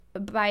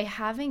by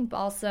having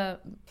Balsam,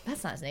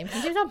 that's not his name.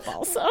 His name's not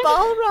Balsam.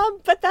 Ballram,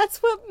 but that's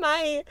what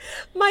my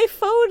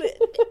phone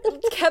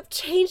kept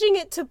changing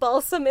it to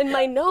Balsam in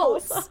my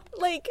notes. Balsam.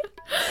 Like,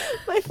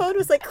 my phone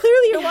was like,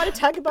 clearly you want to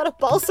talk about a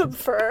balsam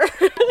fir.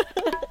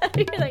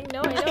 You're like,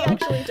 no, I don't. I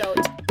actually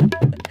don't.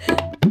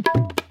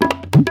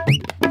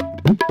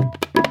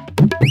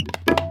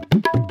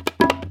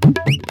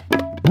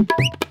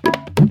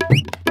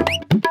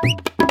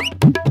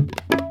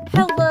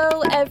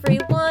 Hello,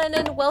 everyone,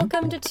 and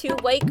welcome to Two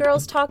White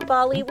Girls Talk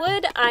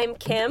Bollywood. I'm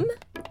Kim.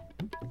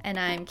 And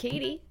I'm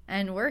Katie,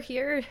 and we're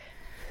here.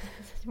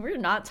 We're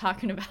not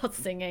talking about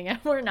singing, and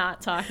we're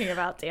not talking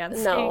about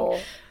dancing. No.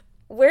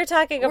 We're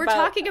talking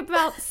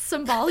about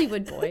some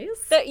Bollywood boys.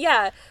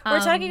 We're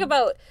talking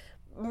about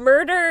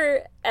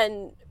murder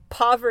and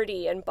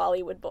poverty and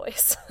Bollywood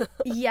boys.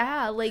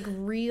 Yeah, like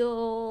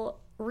real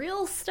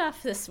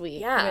stuff this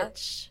week,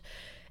 which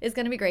is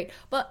going to be great.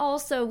 But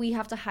also we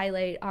have to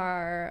highlight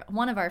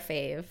one of our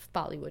fave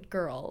Bollywood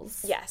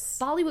girls. Yes.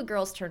 Bollywood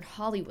girls turned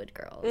Hollywood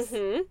girls.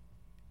 Mm-hmm.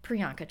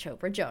 Priyanka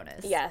Chopra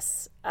Jonas.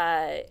 Yes.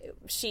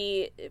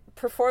 She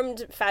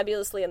performed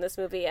fabulously in this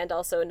movie, and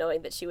also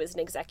knowing that she was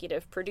an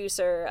executive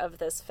producer of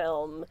this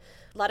film,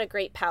 a lot of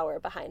great power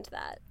behind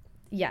that.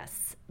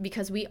 Yes,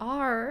 because we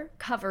are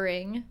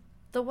covering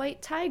The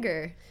White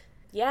Tiger.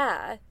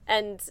 Yeah,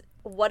 and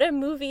what a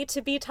movie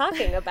to be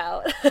talking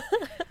about.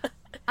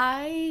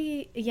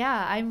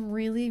 I'm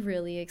really,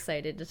 really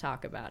excited to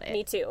talk about it.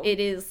 Me too.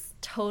 It is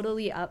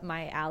totally up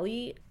my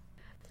alley.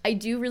 I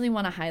do really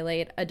want to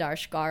highlight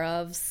Adarsh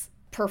Gourav's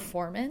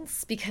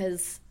performance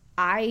because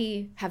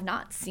I have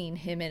not seen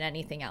him in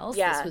anything else.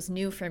 Yeah. This was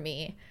new for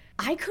me.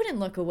 I couldn't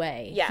look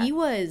away. Yeah. He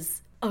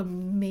was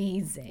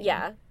amazing.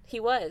 Yeah,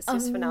 he was.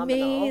 He's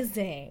phenomenal.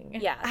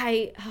 Amazing.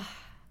 Yeah.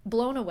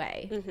 Blown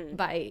away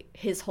by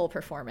his whole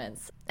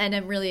performance. And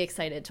I'm really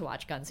excited to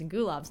watch Guns and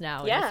Gulabs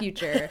now in the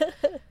future.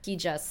 He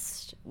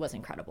just was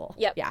incredible.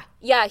 Yep. Yeah.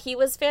 Yeah, he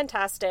was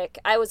fantastic.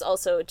 I was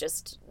also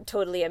just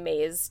totally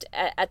amazed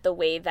at the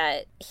way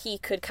that he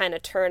could kind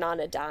of turn on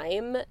a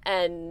dime,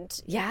 and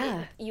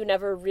you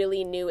never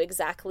really knew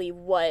exactly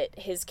what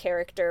his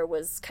character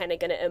was kind of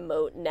going to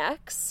emote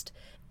next.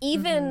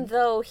 Even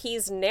though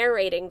he's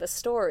narrating the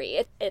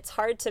story, it's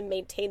hard to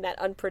maintain that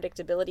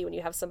unpredictability when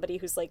you have somebody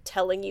who's like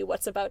telling you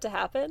what's about to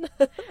happen.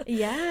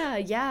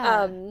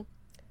 Yeah.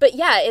 But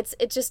yeah, it's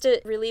just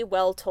a really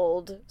well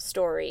told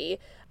story.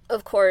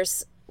 Of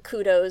course,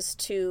 kudos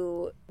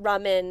to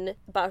Ramin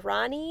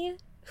Bahrani,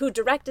 who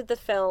directed the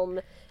film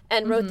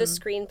and wrote the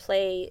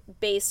screenplay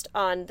based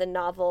on the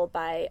novel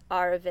by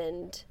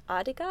Aravind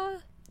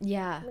Adiga.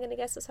 Yeah. I'm going to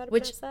guess is how to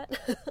pronounce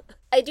that.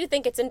 I do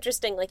think it's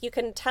interesting. Like, you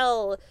can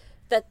tell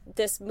that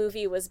this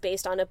movie was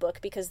based on a book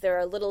because there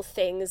are little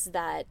things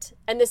that,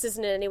 and this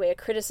isn't in any way a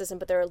criticism,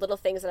 but there are little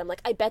things that I'm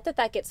like, I bet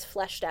that gets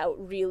fleshed out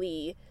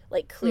really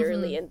like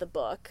clearly in the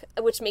book,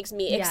 which makes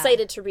me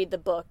excited to read the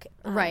book.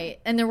 Right.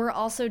 And there were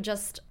also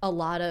just a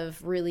lot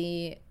of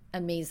really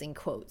amazing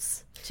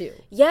quotes too.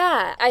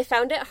 Yeah, I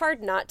found it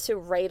hard not to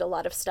write a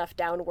lot of stuff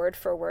down word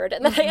for word,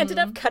 and then I ended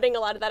up cutting a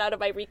lot of that out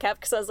of my recap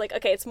because I was like,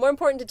 okay, it's more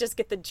important to just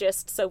get the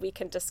gist so we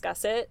can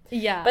discuss it.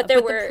 Yeah, but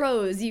the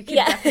prose, you can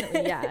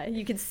definitely,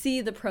 you can see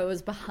the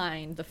prose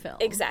behind the film.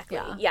 Exactly,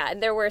 yeah,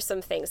 and there were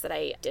some things that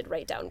I did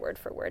write down word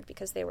for word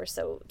because they were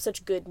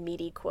such good,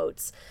 meaty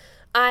quotes.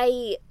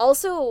 I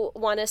also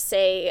want to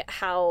say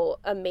how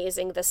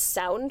amazing the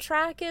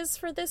soundtrack is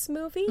for this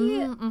movie.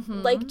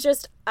 Like,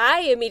 just,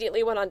 I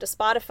immediately went onto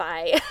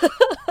Spotify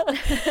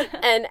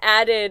and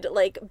added,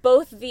 like,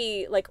 both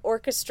the, like,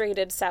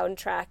 orchestrated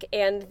soundtrack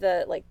and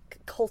the, like,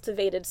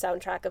 cultivated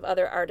soundtrack of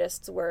other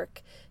artists'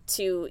 work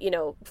to, you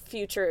know,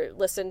 future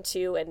listen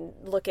to and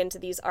look into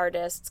these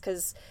artists,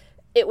 because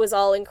it was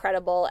all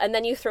incredible. And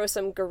then you throw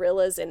some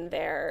Gorillaz in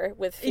there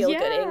with Feel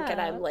Good Inc., and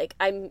I'm like,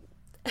 I'm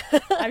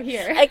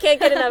here. I can't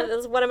get enough.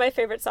 It's one of my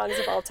favorite songs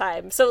of all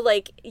time. So,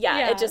 like,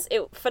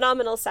 it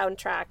phenomenal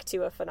soundtrack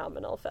to a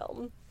phenomenal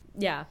film.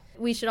 Yeah.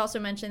 We should also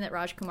mention that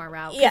Rajkummar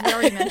Rao, because we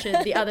already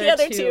mentioned the other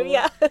two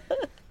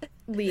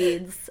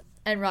leads,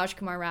 and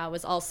Rajkummar Rao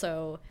was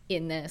also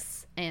in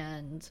this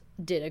and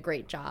did a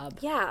great job.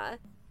 Yeah.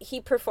 He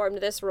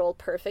performed this role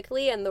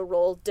perfectly, and the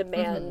role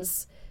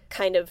demands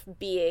kind of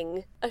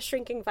being a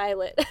shrinking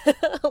violet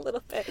a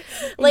little bit.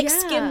 Like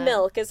skim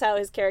milk is how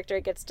his character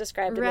gets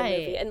described in the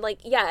movie. And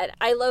like,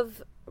 I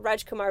love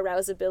Rajkummar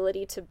Rao's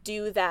ability to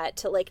do that,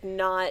 to like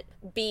not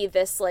be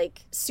this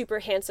like super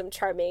handsome,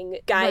 charming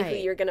guy who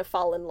you're gonna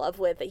fall in love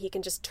with, that he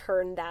can just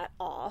turn that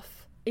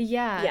off.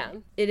 Yeah.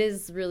 It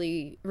is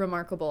really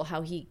remarkable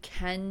how he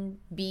can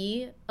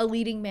be a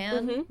leading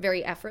man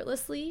very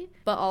effortlessly,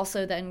 but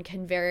also then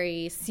can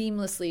very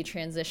seamlessly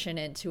transition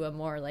into a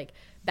more like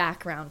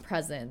background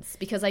presence.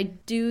 Because I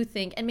do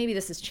think, and maybe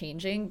this is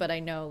changing, but I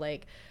know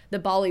like the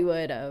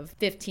Bollywood of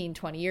 15,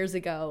 20 years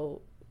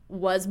ago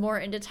was more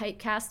into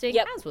typecasting,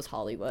 as was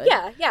Hollywood.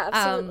 Yeah,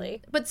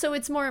 absolutely. But so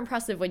it's more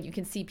impressive when you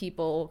can see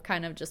people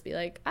kind of just be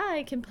like,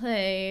 I can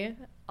play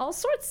all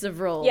sorts of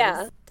roles.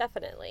 Yeah,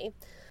 definitely.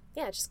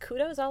 Yeah, just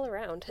kudos all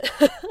around.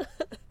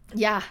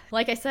 Yeah,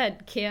 like I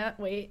said, can't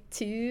wait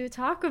to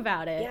talk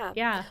about it.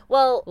 Yeah.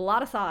 Well, a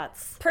lot of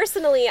thoughts.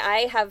 Personally,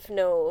 I have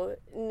no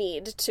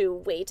need to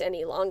wait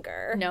any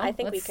longer. No, I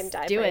think we can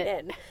dive right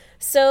in.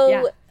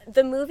 So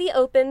the movie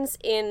opens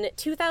in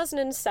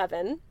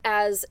 2007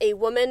 as a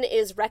woman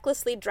is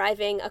recklessly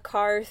driving a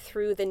car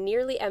through the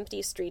nearly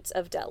empty streets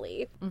of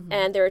Delhi.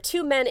 And there are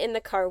two men in the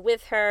car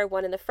with her,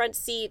 one in the front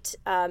seat,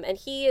 and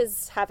he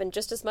is having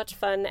just as much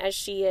fun as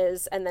she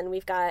is. And then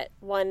we've got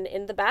one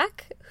in the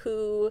back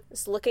who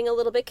is looking a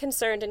little bit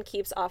concerned and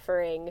keeps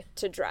offering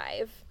to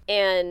drive.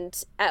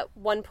 And at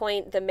one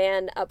point, the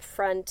man up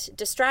front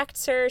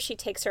distracts her. She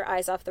takes her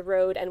eyes off the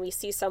road, and we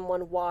see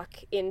someone walk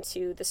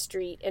into the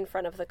street in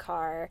front of the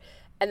car.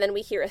 And then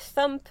we hear a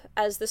thump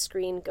as the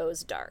screen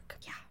goes dark.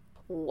 Yeah.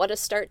 What a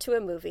start to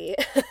a movie.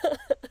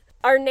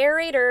 Our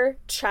narrator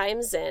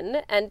chimes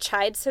in and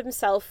chides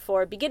himself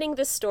for beginning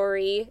the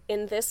story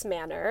in this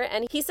manner,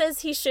 and he says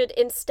he should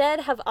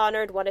instead have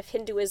honored one of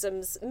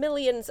Hinduism's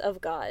millions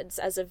of gods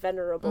as a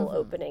venerable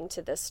opening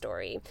to this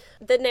story.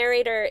 The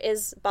narrator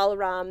is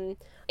Balaram,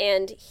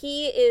 and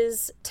he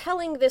is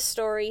telling this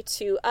story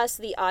to us,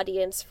 the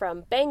audience,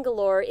 from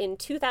Bangalore in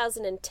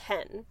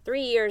 2010,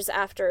 3 years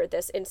after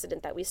this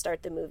incident that we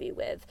start the movie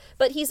with.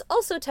 But he's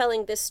also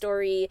telling this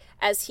story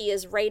as he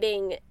is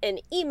writing an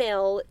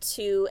email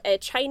to a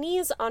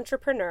Chinese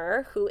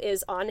entrepreneur who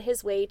is on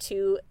his way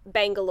to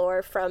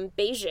Bangalore from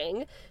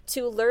Beijing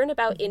to learn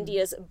about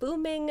India's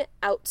booming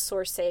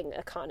outsourcing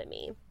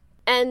economy.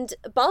 And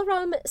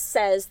Balram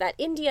says that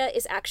India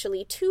is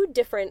actually two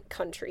different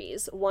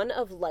countries, one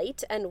of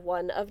light and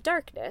one of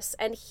darkness,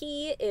 and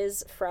he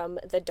is from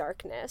the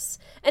darkness.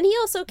 And he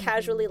also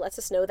casually lets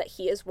us know that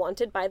he is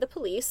wanted by the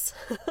police.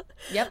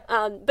 Yep.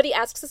 But he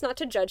asks us not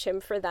to judge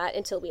him for that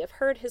until we have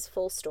heard his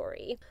full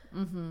story.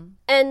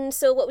 And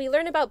so what we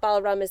learn about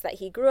Balram is that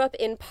he grew up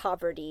in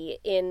poverty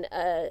in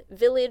a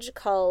village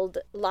called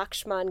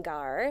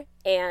Lakshmangarh,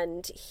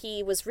 and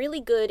he was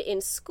really good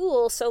in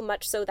school, so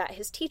much so that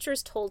his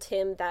teachers told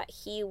him that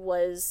he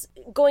was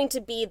going to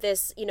be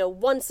this,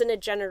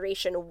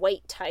 once-in-a-generation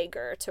white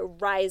tiger to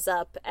rise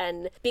up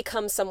and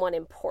become someone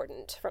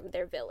important from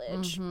their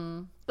village.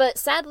 But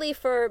sadly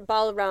for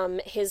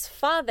Balaram, his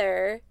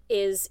father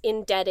is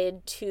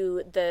indebted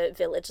to the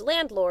village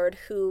landlord,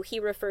 who he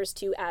refers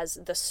to as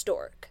the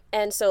stork.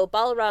 And so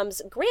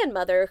Balaram's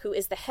grandmother, who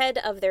is the head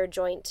of their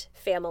joint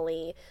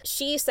family,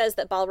 she says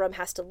that Balaram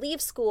has to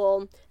leave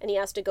school and he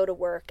has to go to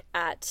work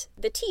at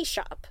the tea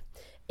shop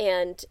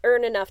and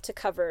earn enough to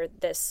cover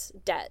this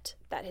debt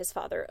that his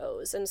father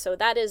owes. And so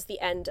that is the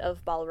end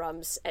of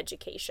Balaram's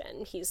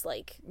education. He's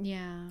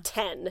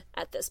 10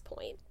 at this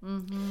point.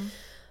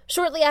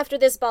 Shortly after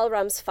this,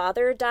 Balaram's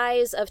father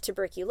dies of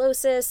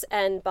tuberculosis,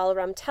 and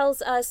Balaram tells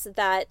us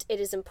that it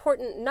is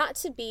important not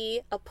to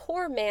be a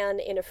poor man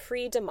in a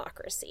free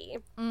democracy.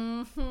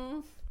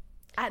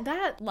 At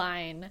that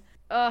line,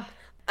 I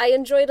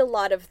enjoyed a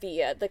lot of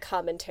the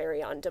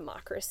commentary on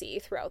democracy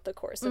throughout the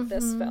course of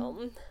this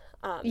film.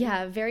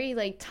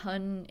 Very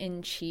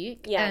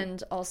tongue-in-cheek,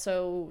 and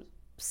also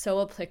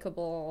so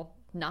applicable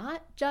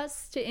not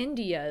just to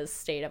India's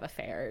state of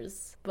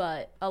affairs,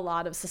 but a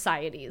lot of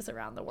societies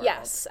around the world.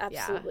 Yes,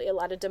 absolutely. A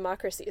lot of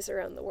democracies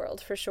around the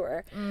world, for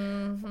sure.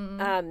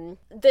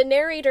 The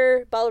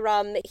narrator,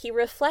 Balaram, he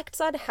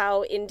reflects on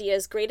how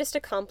India's greatest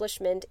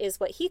accomplishment is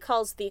what he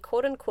calls the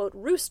quote-unquote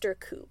rooster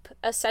coop,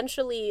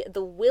 essentially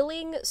the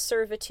willing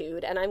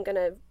servitude, and I'm going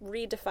to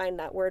redefine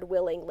that word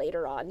willing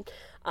later on,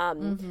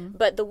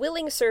 but the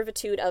willing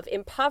servitude of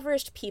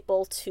impoverished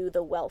people to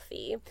the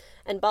wealthy.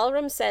 And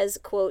Balaram says,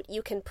 quote,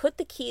 "You can put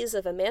the keys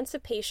of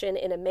emancipation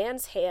in a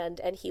man's hand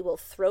and he will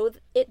throw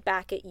it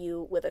back at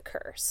you with a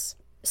curse."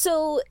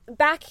 So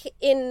back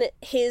in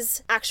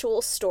his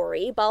actual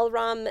story,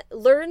 Balaram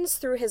learns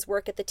through his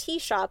work at the tea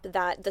shop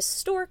that the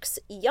stork's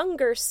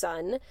younger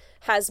son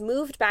has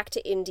moved back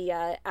to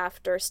India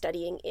after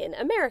studying in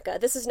America.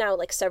 This is now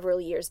several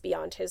years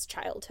beyond his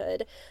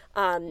childhood.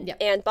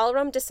 And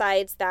Balaram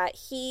decides that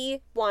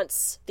he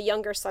wants the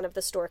younger son of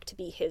the stork to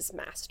be his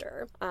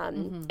master.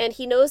 And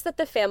he knows that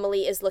the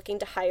family is looking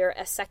to hire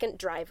a second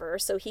driver,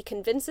 so he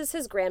convinces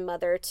his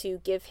grandmother to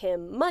give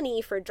him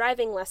money for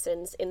driving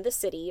lessons in the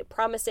city,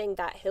 promising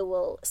that he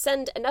will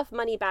send enough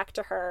money back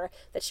to her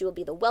that she will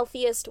be the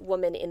wealthiest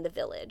woman in the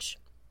village.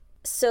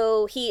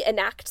 So he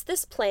enacts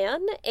this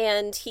plan,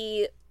 and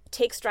he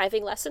takes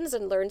driving lessons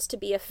and learns to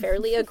be a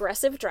fairly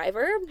aggressive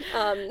driver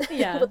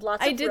with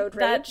lots of road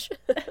rage.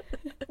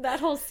 That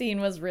whole scene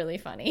was really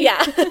funny.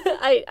 Yeah,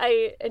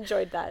 I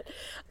enjoyed that.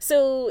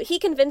 So he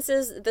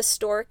convinces the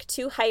stork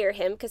to hire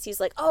him because he's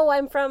like, "Oh,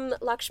 I'm from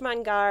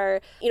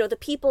Lakshmangarh. The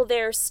people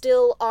there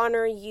still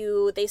honor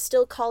you. They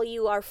still call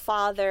you our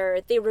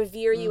father. They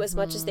revere you as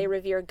much as they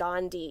revere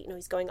Gandhi."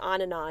 He's going on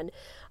and on.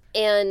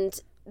 And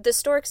the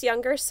stork's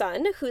younger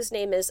son, whose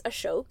name is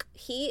Ashok,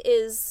 he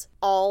is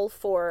all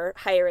for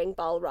hiring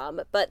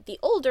Balaram, but the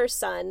older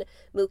son,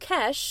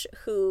 Mukesh,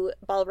 who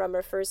Balaram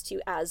refers to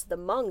as the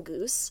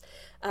mongoose,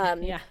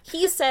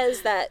 he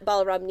says that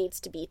Balaram needs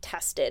to be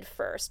tested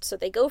first. So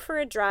they go for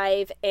a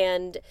drive,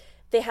 and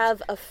they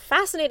have a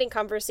fascinating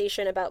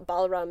conversation about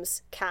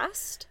Balram's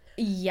caste.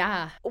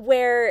 Yeah.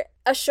 Where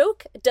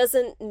Ashok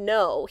doesn't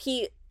know.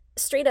 He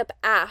straight up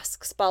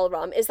asks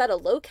Balram, is that a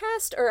low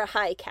caste or a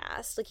high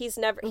caste? Like, he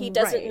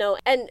doesn't know.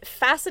 And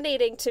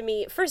fascinating to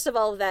me, first of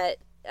all, that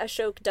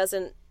Ashok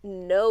doesn't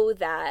know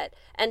that,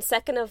 and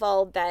second of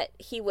all, that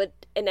he would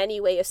in any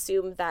way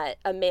assume that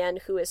a man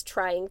who is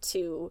trying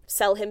to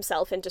sell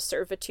himself into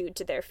servitude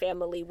to their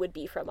family would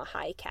be from a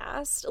high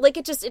caste. Like,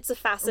 it's a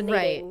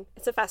fascinating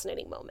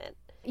moment.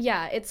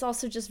 Yeah, it's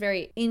also just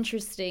very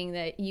interesting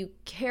that you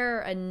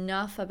care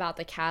enough about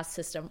the caste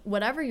system,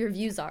 whatever your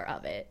views are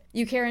of it.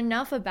 You care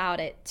enough about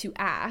it to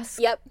ask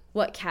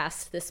what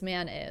caste this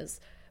man is,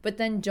 but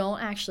then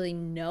don't actually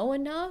know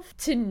enough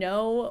to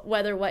know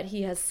whether what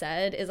he has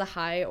said is a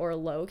high or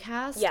low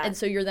caste. Yeah. And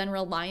so you're then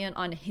reliant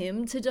on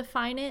him to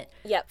define it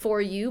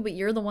for you, but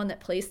you're the one that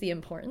placed the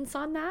importance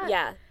on that.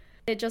 Yeah.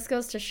 It just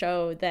goes to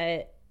show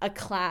that a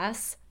class/caste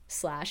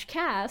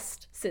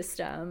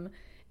system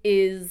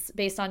is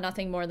based on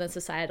nothing more than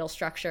societal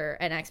structure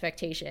and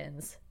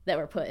expectations that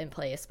were put in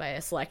place by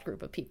a select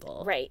group of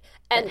people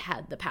that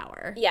had the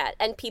power. Yeah,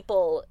 and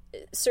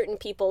certain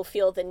people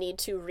feel the need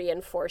to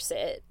reinforce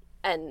it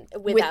and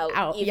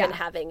without even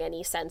having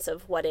any sense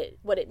of what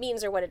it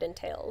means or what it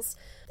entails.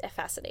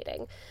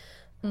 Fascinating.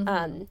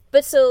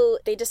 But so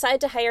they decide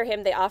to hire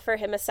him, they offer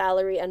him a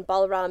salary, and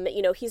Balram,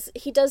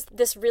 he does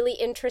this really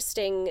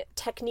interesting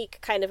technique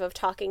kind of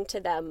talking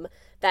to them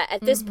that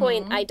at this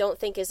point I don't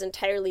think is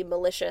entirely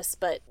malicious,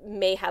 but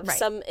may have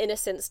some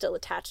innocence still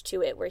attached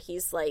to it, where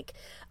he's like,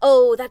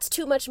 oh, that's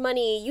too much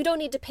money, you don't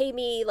need to pay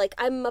me, like,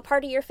 I'm a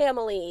part of your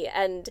family.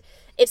 And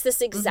it's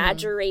this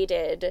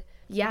exaggerated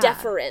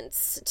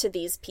deference to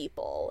these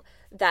people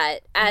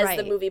that as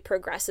the movie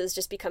progresses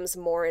just becomes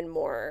more and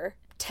more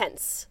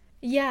tense.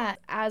 Yeah,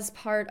 as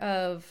part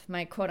of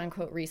my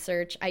quote-unquote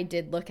research, I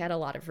did look at a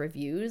lot of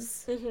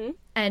reviews.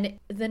 And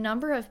the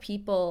number of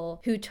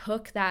people who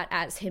took that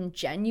as him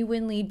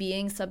genuinely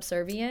being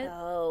subservient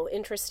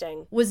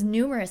was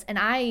numerous. And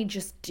I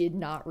just did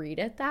not read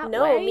it that way.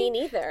 No, me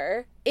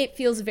neither. It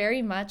feels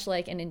very much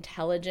like an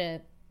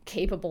intelligent,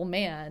 capable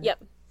man.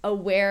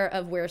 Aware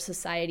of where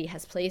society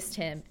has placed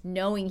him,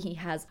 knowing he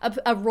has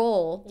a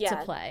role to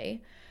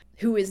play,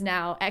 who is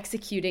now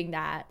executing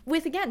that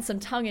with, again, some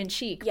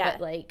tongue-in-cheek,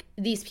 but, like,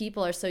 these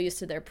people are so used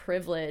to their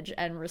privilege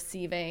and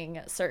receiving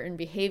certain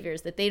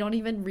behaviors that they don't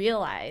even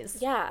realize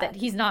that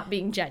he's not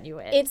being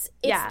genuine. It's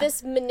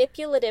this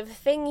manipulative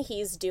thing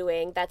he's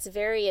doing that's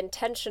very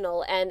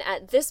intentional, and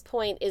at this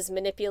point is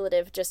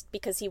manipulative just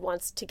because he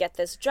wants to get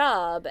this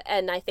job,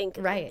 and I think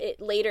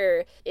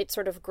later it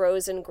sort of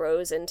grows and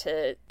grows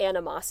into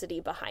animosity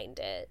behind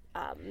it.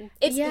 But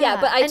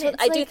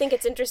I do think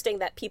it's interesting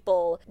that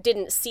people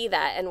didn't see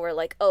that and were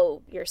like,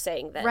 oh, you're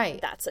saying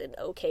that that's an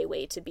okay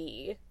way to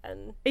be.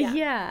 And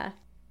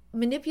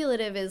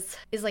manipulative is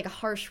like a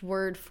harsh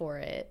word for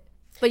it,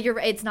 but you're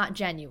right, it's not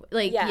genuine.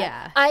 Like,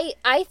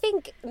 I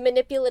think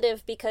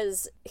manipulative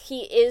because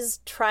he is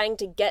trying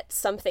to get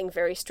something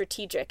very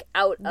strategic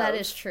out of. That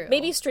is true.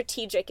 Maybe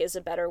strategic is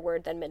a better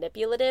word than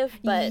manipulative,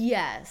 but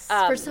yes,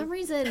 for some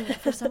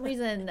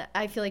reason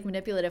I feel like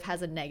manipulative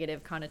has a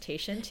negative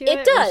connotation to it.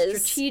 It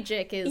does.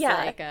 Strategic is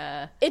like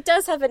a. It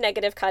does have a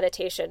negative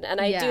connotation,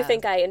 and I do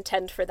think I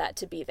intend for that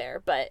to be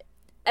there, but.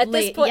 At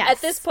this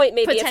point,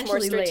 maybe it's more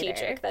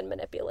strategic than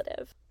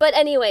manipulative. But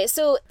anyway,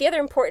 so the other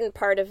important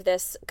part of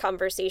this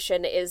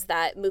conversation is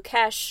that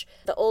Mukesh,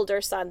 the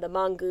older son, the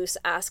mongoose,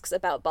 asks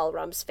about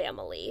Balram's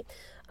family.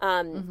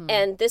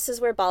 And this is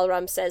where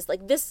Balram says,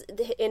 like, this,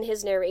 in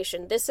his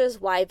narration, this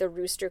is why the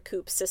rooster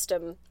coop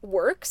system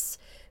works,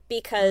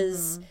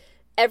 because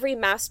every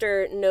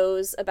master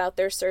knows about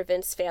their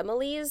servants'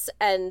 families,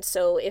 and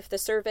so if the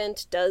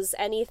servant does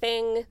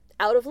anything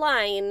out of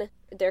line,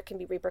 there can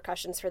be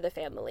repercussions for the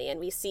family. And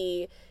we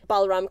see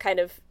Balram kind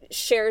of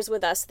shares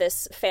with us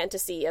this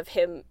fantasy of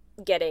him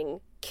getting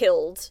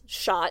killed,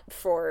 shot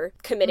for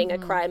committing a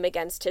crime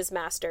against his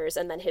masters,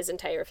 and then his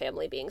entire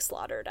family being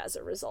slaughtered as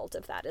a result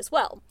of that as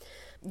well.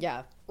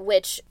 Yeah.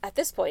 Which at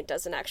this point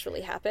doesn't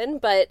actually happen,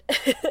 but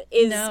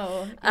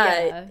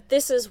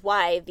this is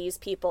why these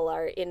people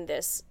are in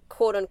this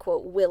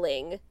quote-unquote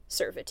willing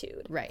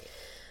servitude. Right.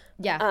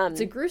 Yeah, it's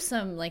a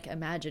gruesome, like,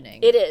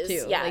 imagining. It is,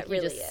 too. yeah, like, it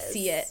really you just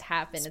see it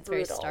happen. It's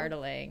very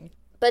startling.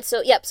 But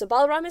so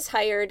Balram is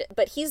hired,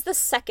 but he's the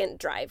second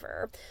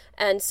driver.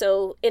 And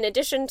so in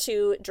addition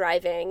to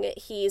driving,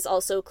 he's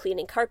also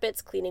cleaning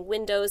carpets, cleaning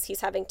windows. He's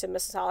having to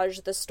massage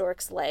the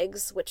stork's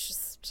legs, which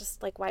is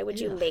just like, why would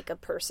you make a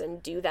person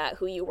do that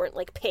who you weren't,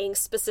 like, paying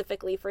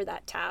specifically for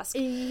that task?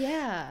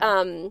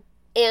 Yeah.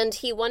 And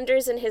he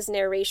wonders in his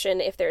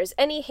narration if there is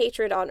any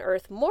hatred on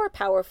earth more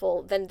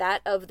powerful than that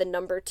of the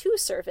number 2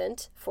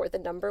 servant for the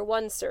number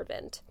 1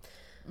 servant.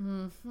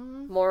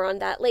 More on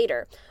that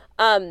later.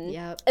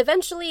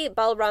 Eventually,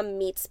 Balram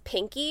meets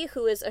Pinky,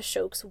 who is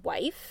Ashok's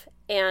wife,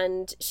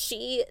 and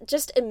she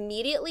just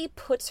immediately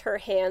puts her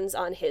hands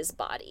on his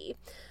body.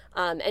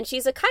 And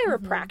she's a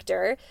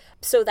chiropractor,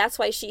 so that's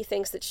why she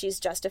thinks that she's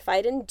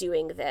justified in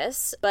doing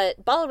this.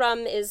 But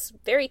Balaram is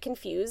very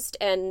confused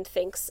and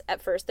thinks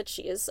at first that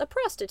she is a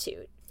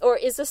prostitute or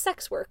is a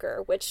sex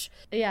worker, which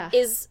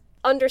is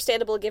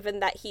understandable given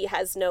that he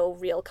has no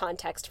real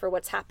context for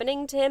what's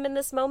happening to him in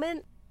this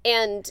moment.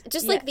 And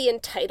just like the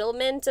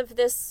entitlement of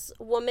this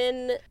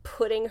woman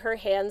putting her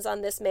hands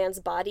on this man's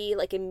body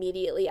like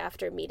immediately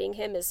after meeting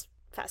him is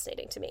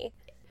fascinating to me.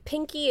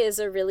 Pinky is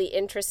a really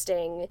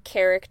interesting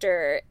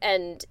character,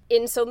 and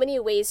in so many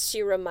ways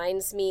she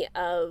reminds me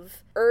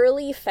of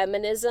early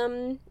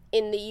feminism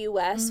in the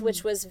US,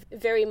 which was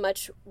very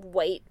much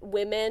white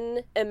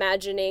women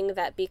imagining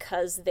that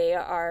because they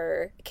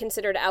are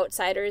considered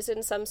outsiders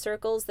in some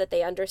circles, that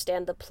they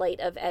understand the plight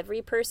of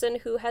every person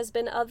who has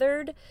been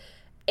othered.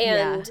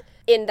 And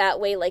in that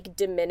way, like,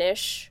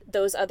 diminish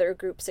those other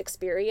groups'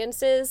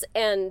 experiences.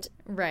 And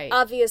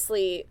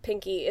obviously,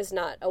 Pinky is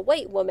not a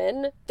white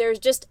woman. There's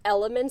just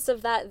elements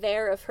of that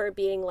there of her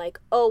being like,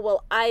 oh,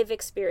 well, I've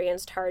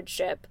experienced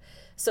hardship,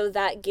 so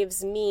that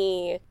gives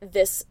me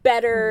this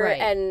better,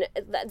 and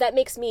that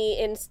makes me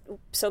in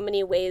so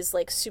many ways,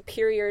 like,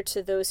 superior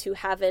to those who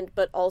haven't,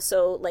 but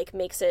also, like,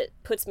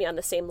 puts me on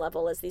the same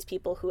level as these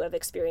people who have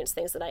experienced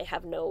things that I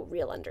have no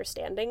real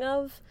understanding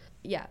of.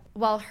 Yeah.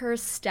 While her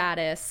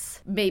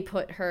status may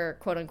put her,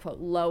 quote unquote,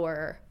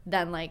 lower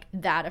than like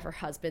that of her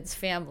husband's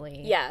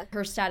family,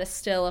 her status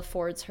still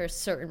affords her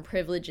certain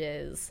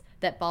privileges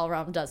that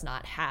Balaram does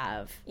not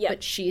have.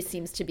 But she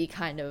seems to be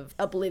kind of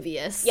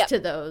oblivious to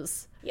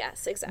those.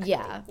 Yes, exactly.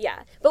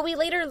 Yeah. But we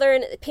later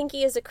learn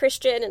Pinky is a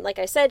Christian, and like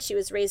I said, she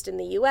was raised in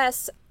the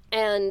US.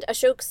 And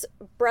Ashok's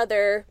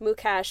brother,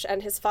 Mukesh,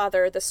 and his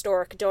father, the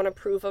stork, don't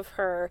approve of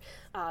her.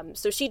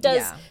 So she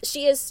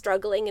is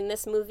struggling in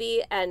this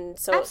movie. And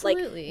so, like,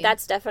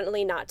 that's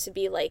definitely not to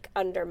be, like,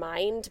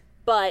 undermined.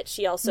 But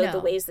she also,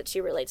 the ways that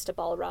she relates to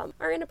Balaram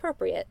are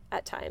inappropriate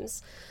at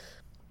times.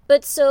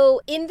 But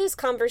so in this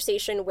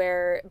conversation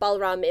where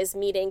Balaram is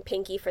meeting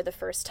Pinky for the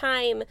first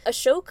time,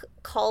 Ashok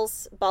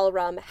calls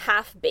Balaram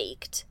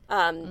half-baked.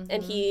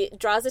 And he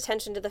draws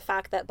attention to the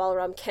fact that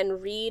Balaram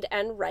can read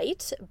and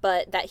write,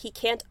 but that he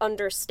can't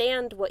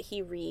understand what he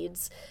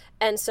reads.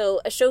 And so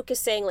Ashok is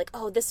saying, like,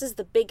 oh, this is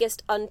the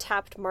biggest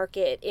untapped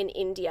market in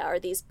India, are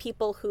these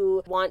people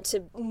who want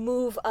to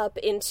move up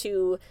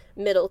into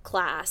middle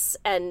class,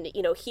 and,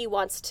 you know, he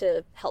wants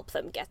to help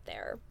them get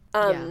there.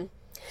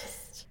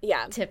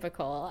 Yeah.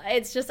 Typical.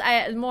 It's just,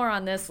 more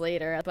on this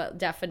later, but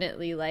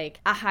definitely like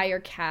a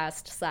higher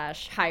caste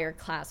 / higher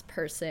class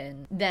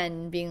person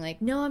then being like,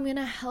 no, I'm going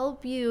to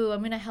help you,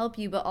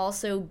 but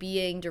also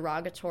being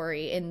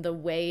derogatory in the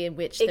way in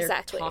which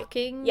they're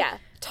talking. Yeah.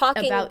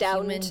 Talking about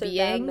down human to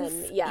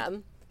beings.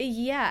 them.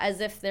 Yeah,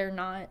 as if they're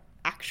not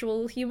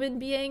actual human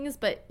beings,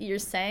 but you're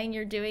saying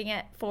you're doing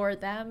it for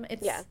them.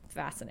 It's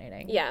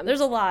fascinating. Yeah.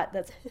 There's a lot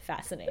that's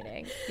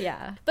fascinating.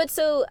 Yeah. But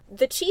so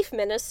the chief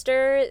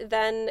minister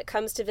then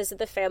comes to visit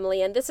the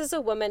family, and this is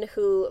a woman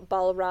who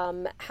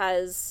Balaram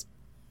has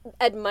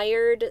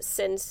admired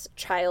since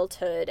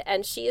childhood,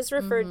 and she is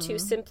referred to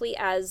simply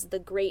as the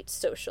great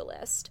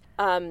socialist.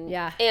 And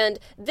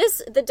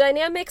the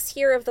dynamics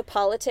here of the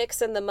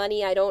politics and the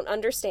money I don't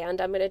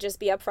understand. I'm going to just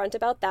be upfront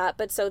about that.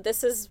 But so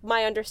this is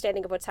my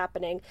understanding of what's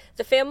happening.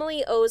 The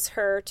family owes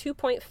her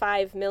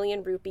 2.5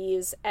 million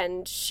rupees,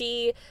 and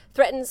she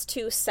threatens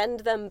to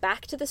send them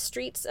back to the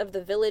streets of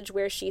the village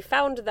where she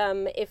found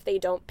them if they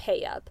don't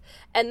pay up.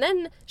 And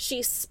then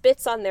she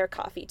spits on their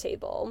coffee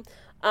table.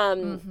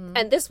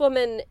 And this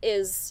woman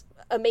is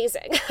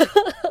amazing.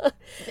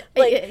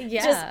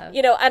 Just,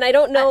 you know, and I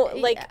don't know,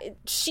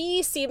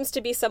 she seems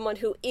to be someone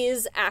who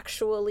is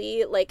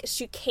actually, like,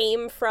 she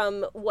came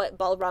from what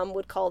Balaram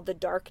would call the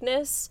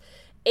darkness,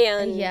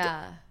 and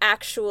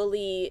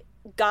actually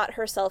got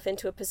herself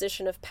into a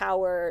position of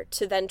power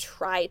to then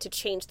try to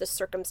change the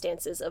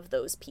circumstances of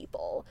those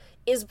people,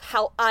 is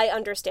how I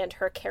understand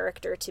her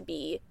character to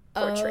be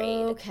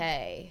portrayed.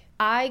 Okay.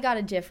 I got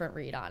a different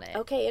read on it.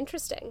 Okay,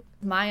 interesting.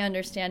 My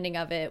understanding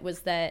of it was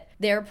that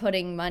they're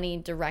putting money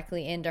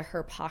directly into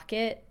her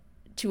pocket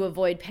to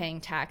avoid paying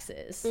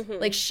taxes.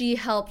 Like, she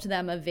helped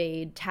them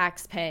evade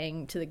tax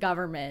paying to the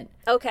government.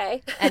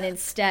 Okay. And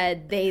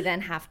instead, they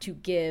then have to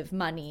give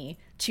money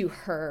to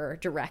her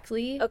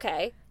directly.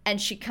 Okay. And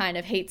she kind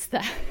of hates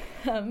that.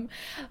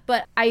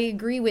 But I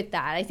agree with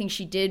that. I think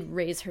she did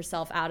raise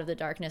herself out of the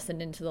darkness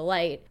and into the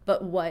light.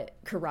 But what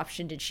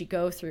corruption did she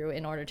go through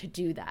in order to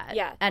do that?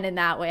 Yeah. And in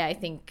that way, I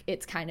think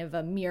it's kind of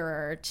a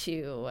mirror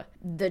to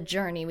the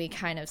journey we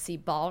kind of see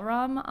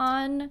Balaram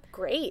on.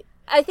 Great.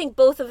 I think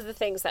both of the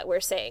things that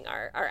we're saying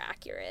are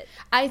accurate.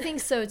 I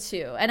think so,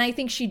 too. And I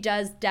think she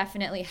does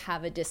definitely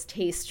have a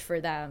distaste for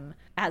them,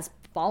 as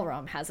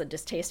Balaram has a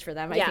distaste for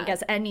them. I think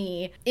as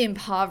any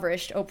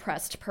impoverished,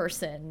 oppressed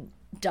person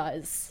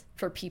does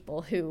for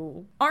people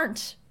who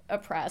aren't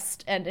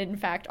oppressed and, in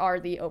fact, are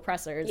the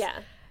oppressors. Yeah.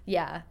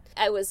 Yeah.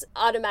 I was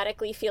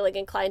automatically feeling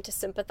inclined to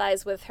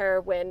sympathize with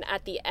her when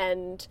at the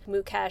end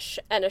Mukesh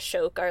and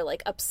Ashok are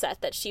like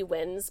upset that she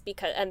wins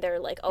and they're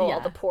like, oh, all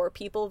the poor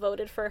people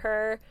voted for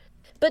her.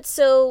 But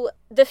so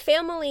the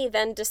family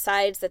then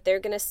decides that they're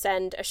going to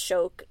send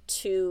Ashok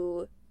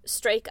to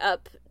strike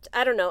up,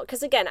 I don't know,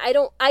 because again, I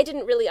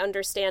didn't really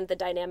understand the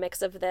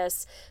dynamics of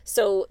this.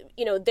 So,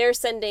 you know, they're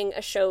sending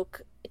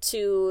Ashok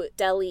to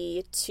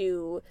Delhi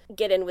to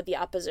get in with the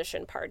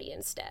opposition party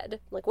instead.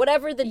 Like,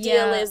 whatever the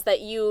deal is that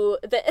you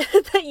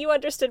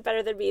understood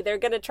better than me, they're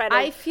going to try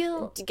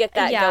to get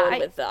that going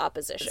with the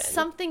opposition.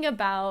 Something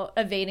about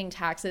evading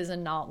taxes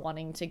and not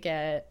wanting to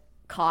get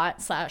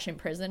caught /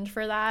 imprisoned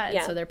for that.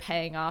 And so they're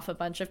paying off a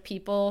bunch of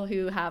people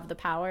who have the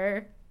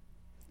power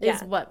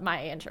is what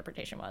my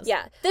interpretation was.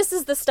 Yeah. This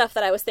is the stuff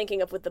that I was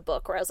thinking of with the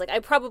book, where I was like, I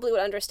probably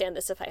would understand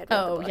this if I had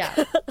read the book.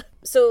 Yeah.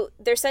 So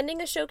they're sending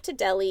Ashok to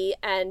Delhi,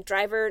 and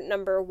driver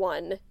number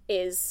 1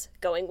 is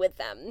going with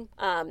them.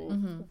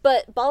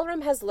 But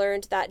Balram has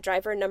learned that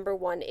driver number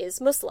 1 is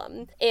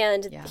Muslim,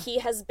 and he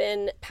has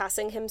been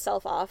passing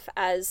himself off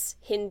as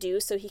Hindu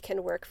so he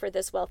can work for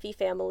this wealthy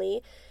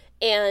family.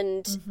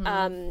 And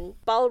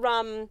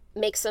Balram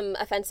makes some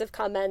offensive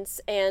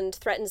comments and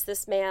threatens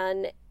this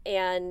man,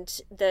 and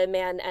the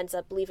man ends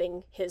up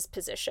leaving his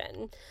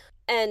position.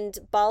 And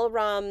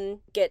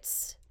Balram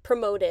gets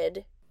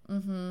promoted.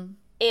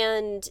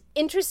 And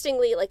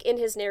interestingly, like in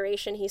his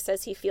narration, he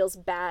says he feels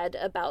bad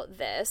about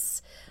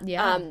this.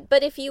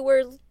 But if you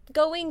were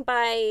going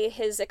by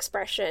his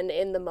expression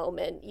in the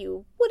moment,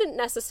 you wouldn't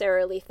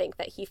necessarily think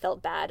that he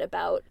felt bad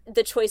about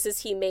the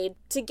choices he made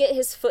to get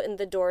his foot in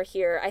the door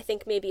here. I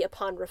think maybe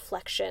upon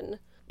reflection,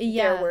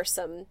 there were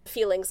some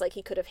feelings like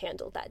he could have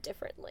handled that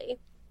differently.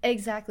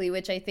 Exactly,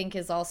 which I think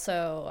is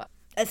also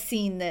a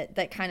scene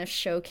that kind of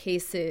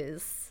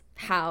showcases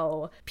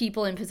how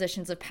people in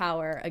positions of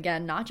power,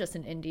 again, not just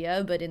in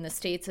India, but in the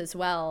States as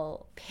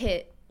well,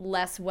 pit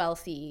less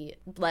wealthy,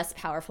 less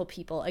powerful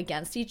people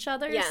against each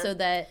other so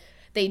that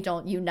they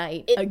don't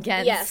unite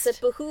against. Yes,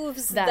 it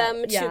behooves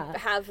them to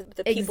have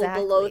the people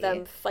below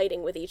them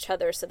fighting with each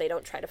other so they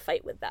don't try to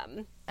fight with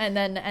them. And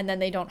then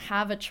they don't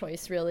have a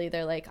choice, really.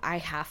 They're like, I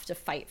have to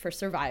fight for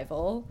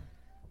survival.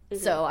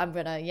 So I'm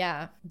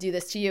gonna, do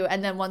this to you.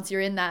 And then once you're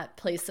in that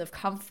place of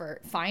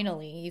comfort,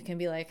 finally, you can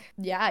be like,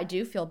 yeah, I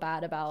do feel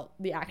bad about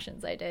the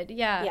actions I did.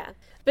 Yeah.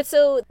 But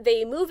so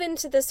they move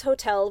into this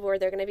hotel where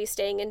they're going to be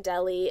staying in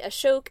Delhi.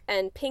 Ashok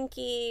and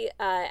Pinky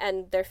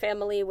and their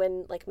family,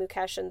 when like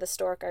Mukesh and the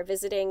stork are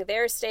visiting,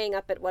 they're staying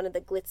up at one of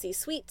the glitzy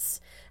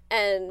suites.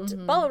 And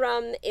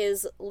Balaram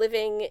is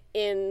living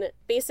in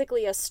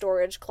basically a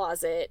storage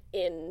closet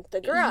in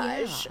the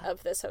garage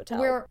of this hotel.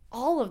 Where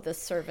all of the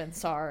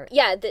servants are.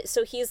 Yeah,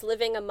 so he's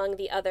living among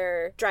the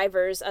other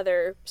drivers,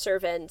 other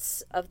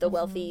servants of the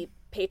wealthy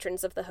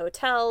patrons of the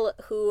hotel,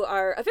 who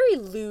are a very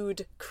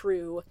lewd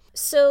crew.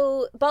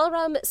 So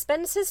Balaram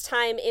spends his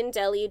time in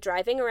Delhi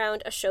driving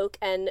around Ashok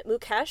and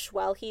Mukesh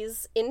while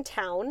he's in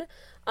town,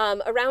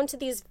 around to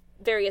these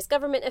various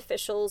government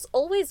officials,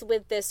 always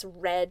with this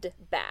red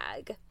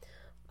bag.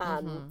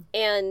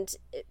 And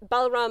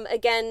Balaram,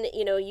 again,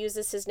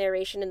 uses his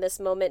narration in this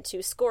moment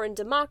to scorn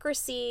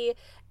democracy,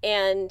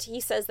 and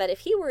he says that if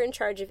he were in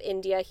charge of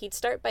India, he'd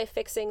start by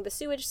fixing the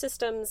sewage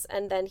systems,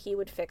 and then he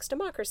would fix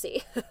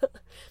democracy.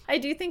 I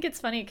do think it's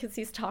funny because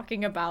he's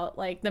talking about,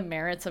 like, the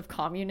merits of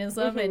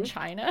communism in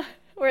China,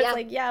 where it's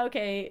like,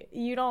 okay,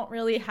 you don't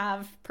really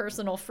have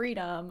personal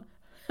freedom,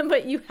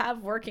 but you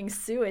have working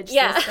sewage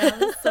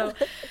systems. So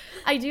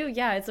I do,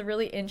 it's a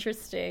really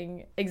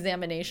interesting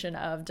examination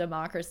of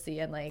democracy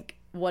and, like,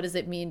 what does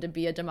it mean to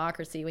be a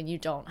democracy when you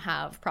don't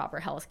have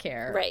proper health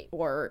care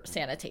or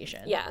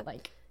sanitation?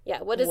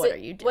 What are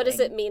you doing? What does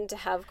it mean to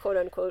have quote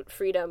unquote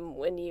freedom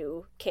when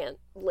you can't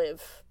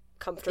live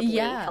comfortably,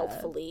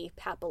 healthfully,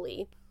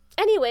 happily?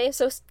 Anyway,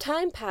 so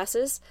time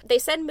passes. They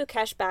send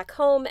Mukesh back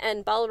home,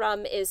 and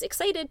Balaram is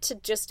excited to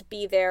just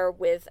be there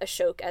with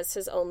Ashok as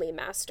his only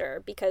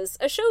master, because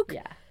Ashok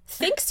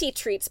thinks he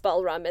treats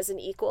Balaram as an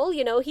equal.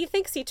 He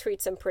thinks he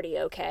treats him pretty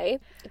okay.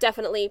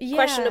 Definitely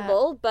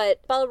questionable,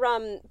 but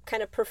Balaram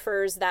kind of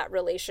prefers that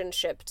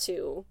relationship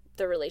to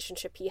the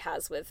relationship he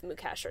has with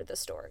Mukesh or the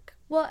stork.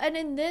 Well, and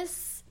in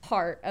this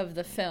part of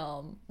the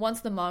film, once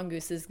the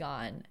mongoose is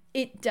gone,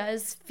 it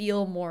does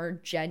feel more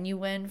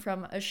genuine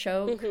from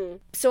Ashok.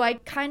 So I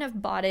kind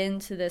of bought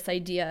into this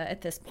idea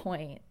at this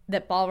point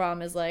that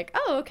Balaram is like,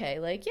 oh, okay,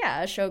 like,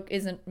 Ashok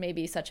isn't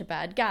maybe such a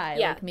bad guy.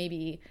 Like,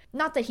 maybe,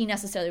 not that he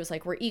necessarily was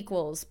like, we're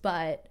equals,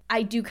 but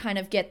I do kind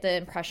of get the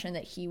impression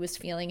that he was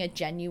feeling a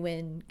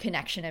genuine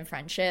connection and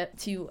friendship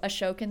to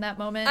Ashok in that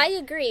moment. I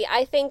agree.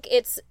 I think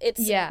it's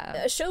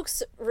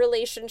Ashok's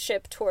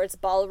relationship towards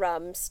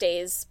Balaram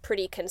stays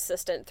pretty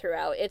consistent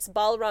throughout. It's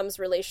Balaram's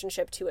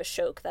relationship to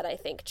Ashok that I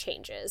think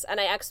changes. And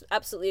I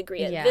absolutely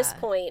agree. At this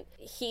point,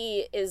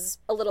 he is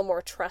a little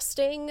more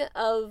trusting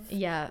of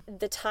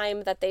the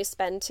time that they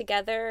spend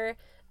together,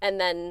 and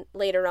then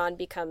later on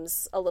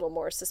becomes a little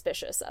more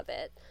suspicious of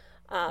it.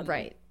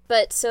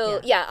 But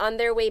so, yeah, on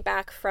their way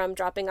back from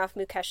dropping off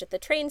Mukesh at the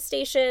train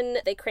station,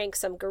 they crank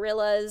some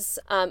gorillas.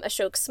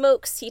 Ashok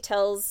smokes. He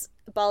tells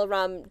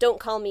Balaram, don't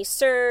call me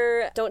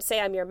sir. Don't say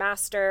I'm your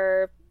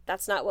master.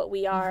 That's not what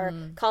we are.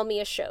 Call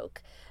me Ashok.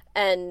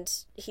 And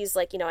he's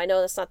like, I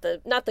know that's not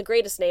the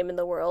greatest name in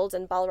the world.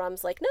 And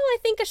Balaram's like, no, I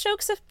think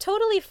Ashok's a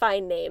totally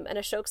fine name. And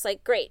Ashok's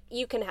like, great,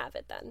 you can have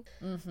it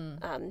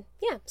then.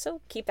 Yeah, so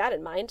keep that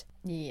in mind.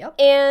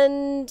 Yep.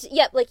 And,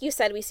 like you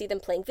said, we see them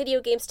playing video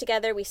games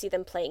together. We see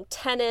them playing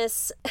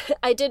tennis.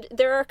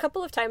 There are a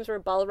couple of times where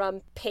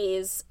Balaram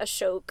pays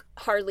Ashok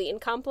hardly in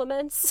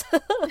compliments.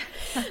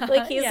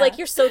 Like, he's like,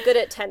 you're so good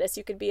at tennis,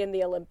 you could be in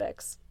the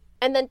Olympics.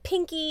 And then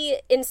Pinky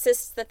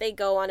insists that they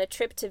go on a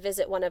trip to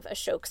visit one of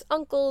Ashok's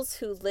uncles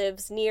who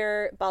lives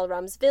near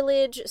Balaram's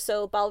village.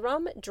 So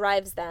Balaram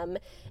drives them.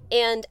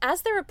 And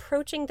as they're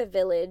approaching the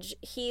village,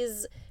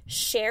 he's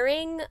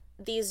sharing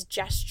these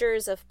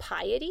gestures of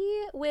piety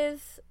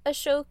with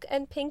Ashok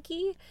and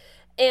Pinky.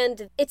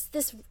 And it's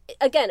this,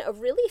 again, a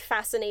really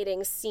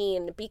fascinating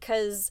scene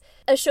because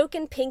Ashok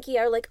and Pinky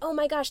are like, oh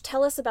my gosh,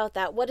 tell us about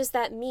that. What does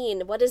that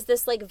mean? What is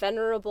this like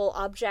venerable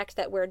object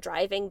that we're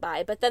driving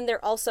by? But then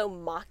they're also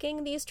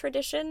mocking these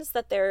traditions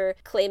that they're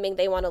claiming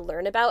they want to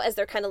learn about as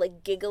they're kind of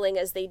like giggling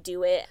as they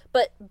do it.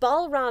 But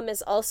Balram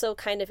is also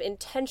kind of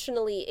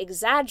intentionally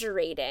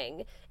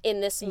exaggerating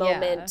in this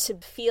moment to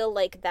feel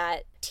like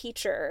that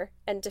teacher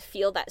and to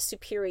feel that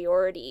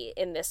superiority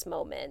in this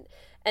moment.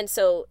 And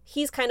so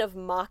he's kind of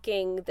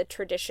mocking the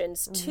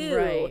traditions too.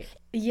 Right.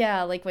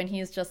 Yeah, like when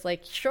he's just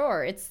like,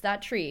 sure, it's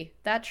that tree.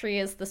 That tree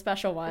is the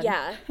special one.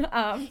 Yeah.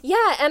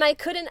 Yeah, and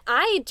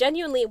I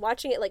genuinely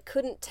watching it, like,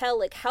 couldn't tell,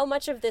 like, how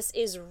much of this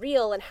is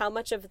real and how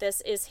much of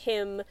this is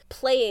him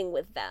playing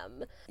with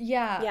them.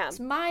 Yeah. It's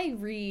my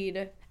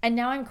read, and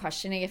now I'm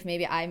questioning if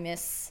maybe I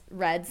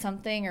misread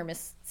something or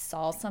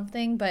missaw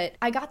something, but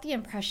I got the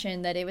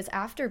impression that it was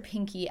after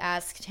Pinky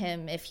asked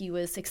him if he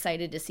was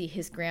excited to see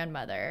his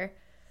grandmother.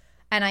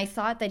 And I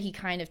thought that he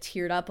kind of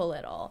teared up a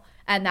little.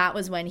 And that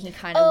was when he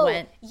kind of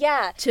went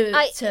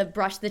to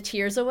brush the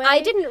tears away.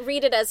 I didn't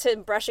read it as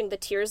him brushing the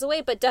tears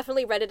away, but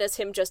definitely read it as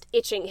him just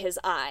itching his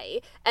eye.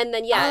 And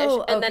then,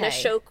 then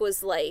Ashok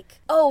was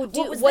like,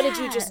 what did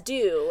you just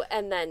do?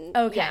 And then,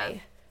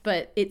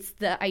 But it's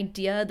the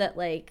idea that,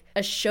 like,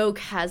 Ashok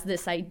has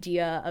this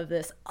idea of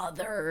this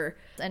other,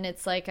 and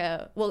it's like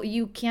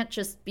you can't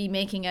just be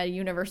making a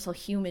universal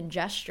human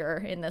gesture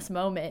in this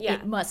moment. Yeah.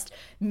 It must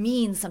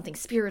mean something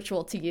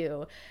spiritual to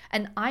you.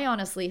 And I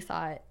honestly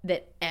thought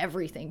that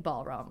everything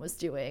Balram was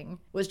doing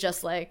was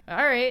just like, all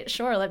right,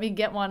 sure, let me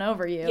get one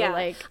over you. Yeah.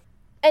 Like,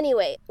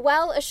 anyway,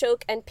 while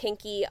Ashok and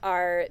Pinky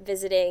are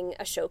visiting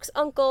Ashok's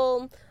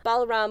uncle,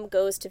 Balaram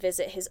goes to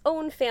visit his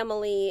own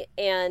family,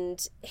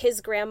 and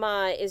his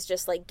grandma is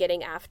just, like,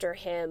 getting after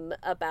him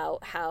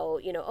about how,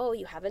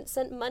 you haven't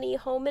sent money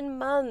home in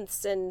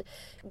months, and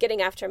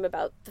getting after him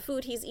about the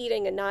food he's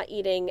eating and not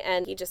eating,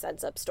 and he just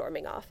ends up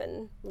storming off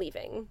and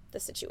leaving the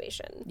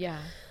situation. Yeah.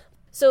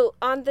 So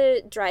on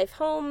the drive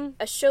home,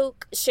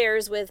 Ashok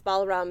shares with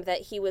Balaram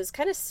that he was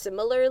kind of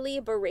similarly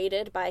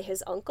berated by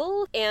his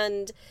uncle,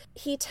 and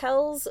he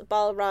tells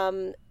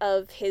Balaram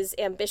of his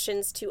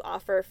ambitions to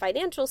offer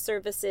financial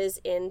services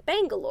in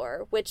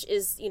Bangalore, which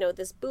is,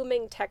 this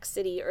booming tech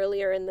city.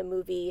 Earlier in the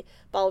movie,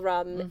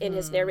 Balaram, in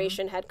his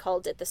narration, had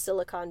called it the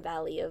Silicon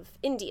Valley of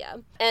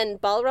India.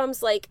 And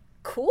Balaram's like,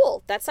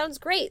 cool, that sounds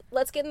great.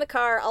 Let's get in the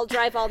car. I'll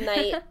drive all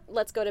night.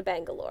 Let's go to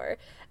Bangalore.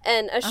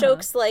 And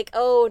Ashok's like,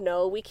 oh,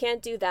 no, we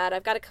can't do that.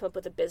 I've got to come up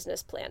with a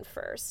business plan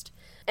first.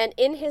 And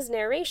in his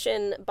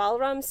narration,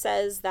 Balaram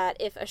says that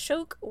if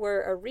Ashok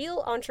were a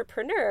real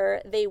entrepreneur,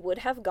 they would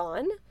have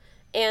gone,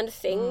 and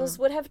things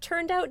would have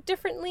turned out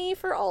differently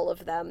for all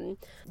of them.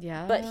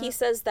 Yeah. But he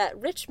says that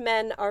rich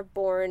men are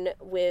born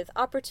with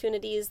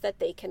opportunities that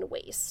they can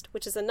waste,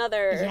 which is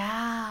another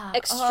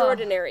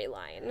extraordinary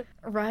line.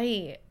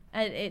 Right.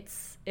 And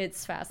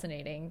it's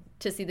fascinating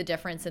to see the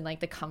difference in, like,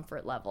 the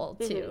comfort level,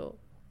 too.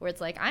 Where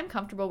it's like, I'm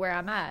comfortable where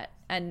I'm at.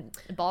 And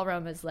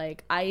Balaram is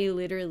like, I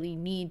literally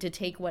need to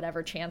take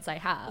whatever chance I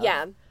have.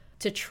 Yeah.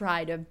 To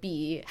try to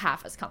be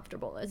half as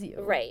comfortable as you.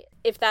 Right.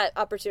 If that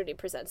opportunity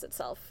presents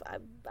itself,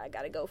 I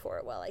gotta go for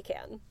it while I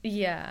can.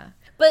 Yeah.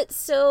 But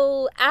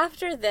so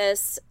after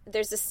this,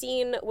 there's a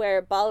scene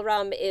where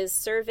Balaram is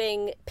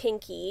serving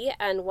Pinky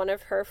and one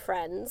of her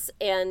friends,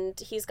 and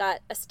he's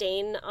got a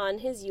stain on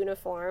his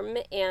uniform,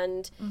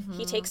 and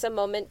he takes a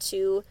moment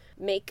to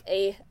make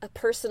a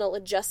personal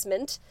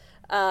adjustment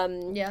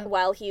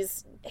while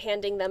he's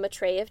handing them a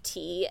tray of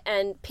tea.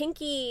 And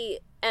Pinky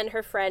and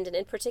her friend, and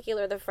in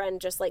particular the friend,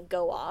 just, like,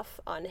 go off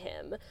on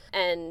him.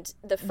 And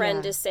the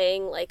friend is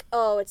saying, like,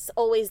 oh, it's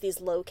always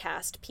these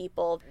low-caste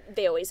people.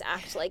 They always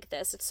act like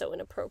this. It's so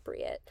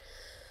inappropriate.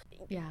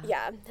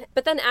 Yeah.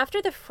 But then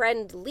after the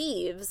friend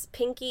leaves,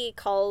 Pinky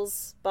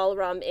calls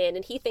Balaram in,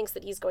 and he thinks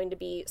that he's going to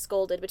be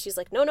scolded, but she's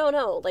like, no,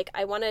 like,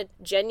 I want to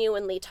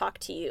genuinely talk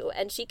to you.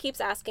 And she keeps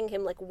asking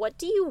him, like, what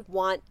do you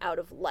want out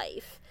of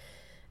life?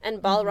 And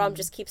Balaram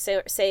just keeps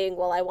saying,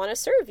 well, I want to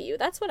serve you.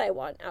 That's what I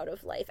want out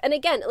of life. And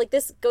again, like,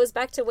 this goes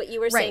back to what you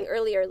were saying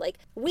earlier. Like,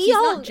 we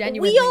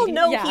all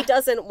know he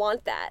doesn't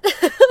want that.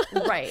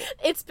 Right.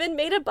 It's been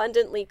made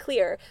abundantly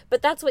clear.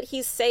 But that's what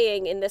he's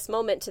saying in this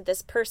moment to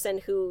this person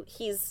who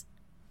he's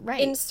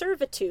in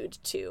servitude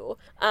to.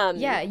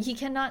 He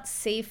cannot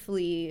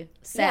safely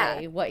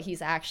say what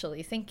he's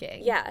actually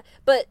thinking. Yeah,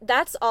 but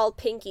that's all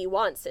Pinky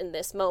wants in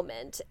this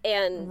moment.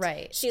 And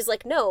she's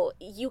like, no,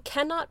 you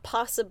cannot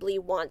possibly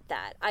want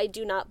that. I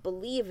do not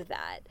believe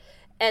that.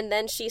 And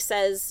then she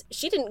says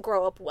she didn't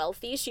grow up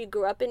wealthy. She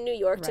grew up in New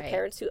York to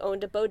parents who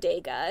owned a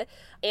bodega.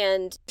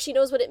 And she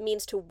knows what it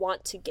means to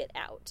want to get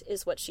out,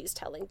 is what she's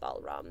telling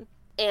Balaram.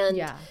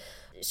 And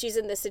she's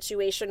in this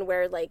situation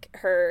where, like,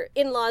 her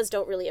in-laws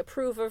don't really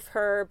approve of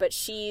her, but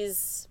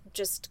she's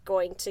just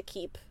going to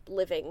keep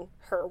living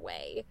her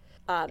way.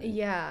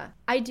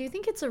 I do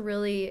think it's a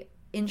really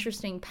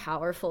interesting,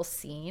 powerful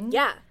scene.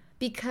 Yeah.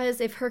 Because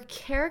if her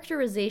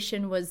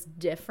characterization was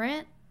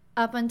different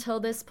up until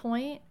this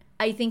point,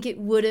 I think it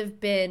would have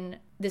been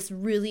this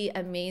really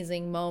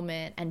amazing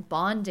moment and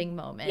bonding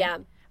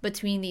moment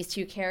between these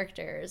two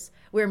characters,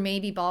 where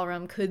maybe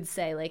Balaram could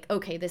say, like,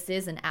 okay, this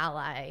is an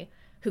ally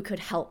who could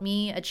help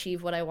me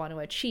achieve what I want to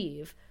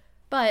achieve.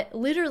 But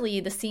literally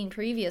the scene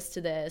previous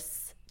to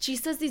this, she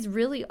says these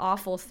really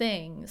awful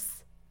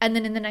things. And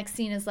then in the next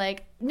scene is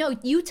like, no,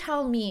 you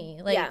tell me,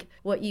 like,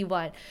 what you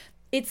want.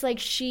 It's like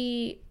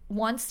she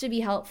wants to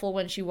be helpful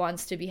when she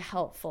wants to be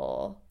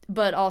helpful,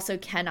 but also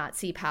cannot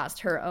see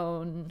past her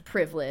own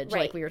privilege,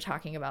 like we were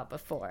talking about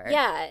before.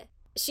 Yeah.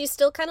 She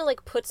still kind of,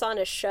 like, puts on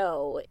a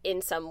show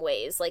in some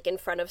ways. Like, in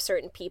front of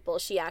certain people,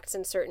 she acts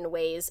in certain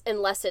ways,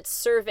 unless it's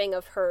serving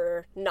of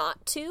her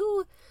not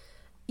to.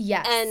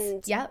 Yes.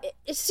 And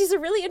she's a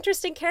really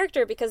interesting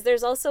character, because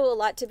there's also a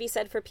lot to be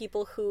said for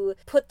people who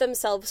put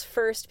themselves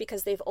first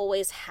because they've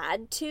always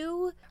had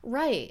to.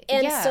 Right.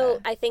 And so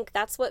I think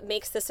that's what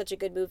makes this such a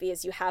good movie,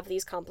 is you have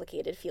these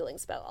complicated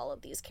feelings about all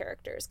of these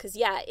characters. Because,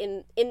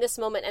 in this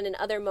moment and in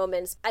other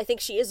moments, I think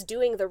she is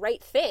doing the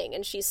right thing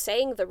and she's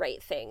saying the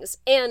right things.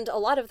 And a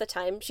lot of the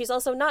time, she's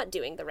also not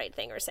doing the right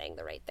thing or saying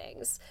the right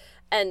things.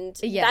 And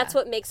that's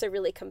what makes a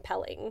really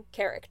compelling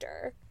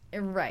character.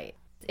 Right.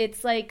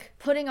 It's like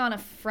putting on a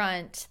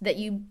front that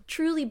you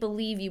truly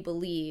believe you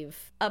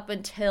believe up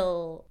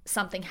until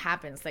something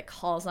happens that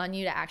calls on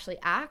you to actually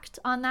act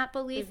on that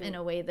belief in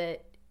a way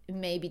that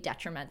may be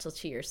detrimental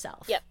to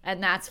yourself. Yep.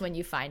 And that's when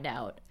you find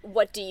out.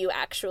 What do you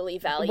actually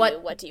value?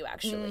 What do you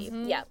actually...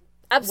 Yeah,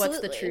 absolutely.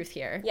 What's the truth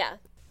here? Yeah.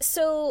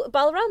 So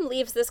Balaram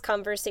leaves this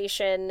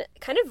conversation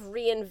kind of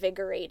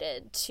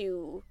reinvigorated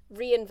to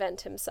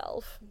reinvent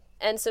himself.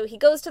 And so he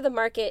goes to the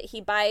market,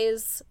 he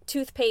buys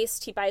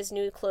toothpaste, he buys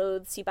new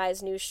clothes, he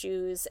buys new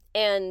shoes,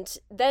 and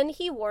then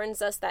he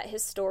warns us that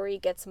his story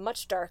gets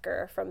much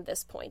darker from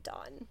this point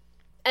on.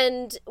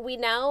 And we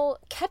now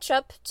catch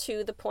up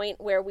to the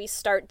point where we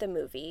start the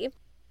movie.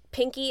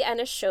 Pinky and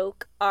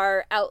Ashok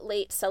are out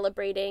late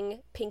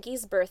celebrating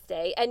Pinky's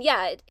birthday. And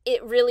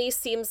it really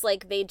seems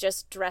like they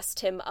just dressed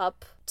him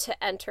up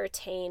to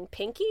entertain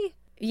Pinky.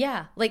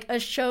 Yeah, like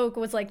Ashok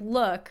was like,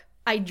 look,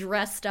 I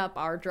dressed up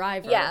our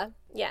driver.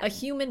 Yeah. A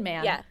human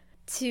man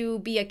to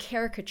be a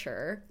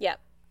caricature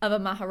of a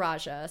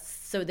Maharaja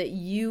so that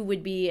you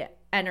would be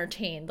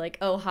entertained. Like,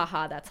 oh,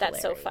 haha, that's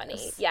hilarious. So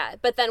funny. Yeah,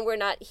 but then we're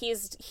not, he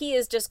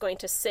is just going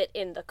to sit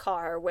in the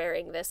car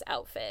wearing this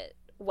outfit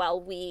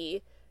while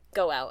we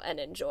go out and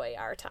enjoy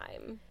our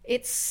time.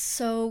 It's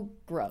so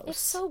gross. It's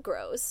so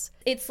gross.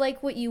 It's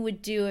like what you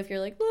would do if you're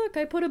like, look,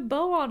 I put a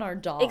bow on our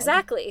dog.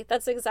 Exactly.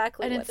 That's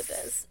exactly what it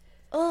is.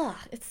 Ugh,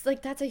 it's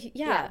like, that's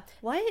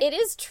what? It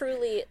is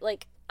truly,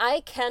 like,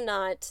 I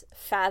cannot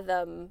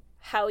fathom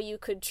how you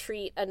could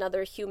treat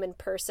another human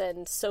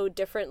person so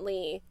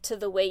differently to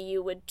the way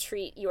you would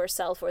treat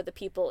yourself or the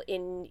people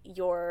in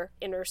your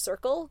inner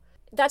circle.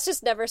 That's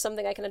just never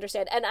something I can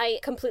understand. And I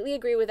completely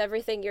agree with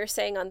everything you're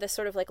saying on this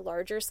sort of, like,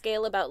 larger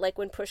scale about, like,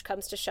 when push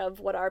comes to shove,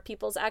 what are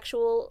people's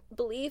actual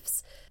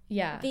beliefs.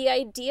 Yeah. The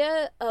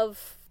idea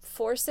of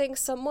forcing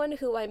someone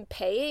who I'm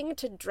paying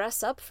to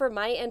dress up for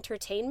my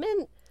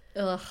entertainment...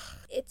 Ugh.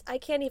 I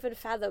can't even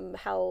fathom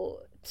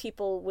how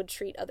people would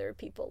treat other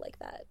people like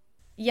that.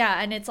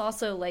 Yeah, and it's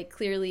also, like,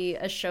 clearly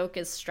Ashok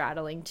is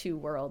straddling two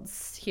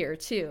worlds here,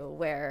 too,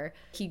 where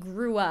he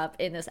grew up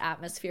in this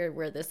atmosphere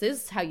where this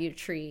is how you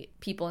treat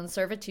people in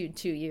servitude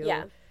to you.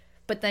 Yeah.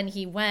 But then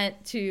he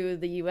went to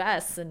the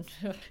U.S. and,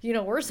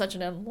 we're such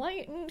an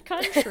enlightened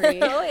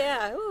country. Oh,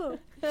 yeah. Ooh.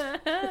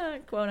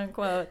 Quote,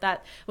 unquote.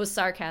 That was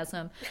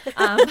sarcasm.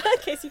 In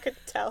case you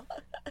couldn't tell.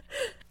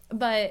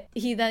 But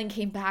he then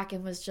came back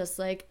and was just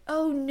like,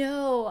 oh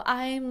no,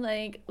 I'm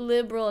like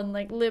liberal and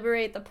like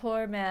liberate the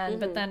poor man.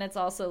 But then it's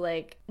also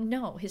like,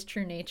 no, his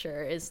true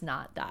nature is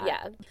not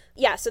that.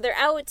 Yeah, so they're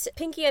out.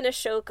 Pinky and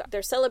Ashok,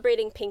 they're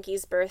celebrating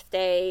Pinky's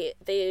birthday.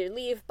 They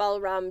leave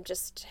Balaram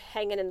just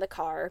hanging in the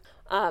car.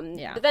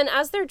 But then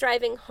as they're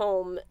driving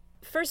home,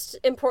 first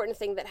important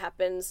thing that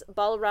happens,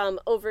 Balaram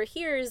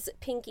overhears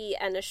Pinky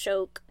and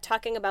Ashok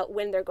talking about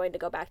when they're going to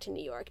go back to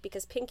New York,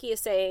 because Pinky is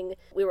saying,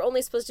 we were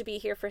only supposed to be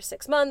here for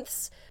 6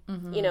 months,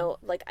 you know,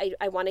 like,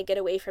 I want to get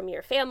away from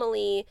your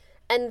family.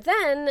 And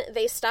then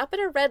they stop at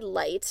a red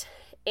light,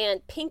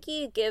 and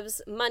Pinky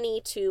gives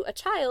money to a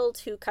child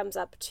who comes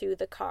up to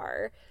the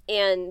car,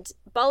 and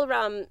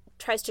Balaram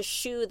tries to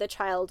shoo the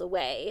child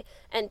away,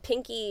 and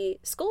Pinky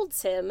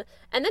scolds him,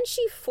 and then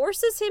she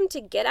forces him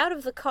to get out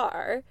of the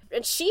car,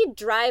 and she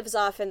drives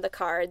off in the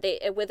car,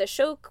 with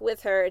Ashok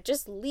with her,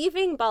 just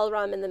leaving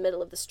Balaram in the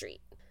middle of the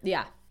street.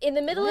 Yeah. In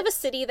the middle of a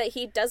city that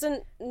he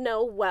doesn't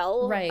know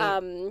well.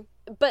 Right.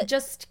 But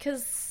just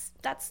because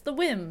that's the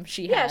whim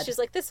she had. Yeah, she's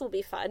like, this will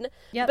be fun.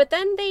 Yep. But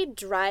then they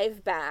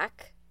drive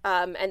back,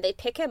 and they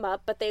pick him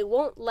up, but they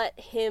won't let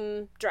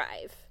him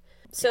drive.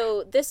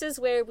 So this is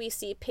where we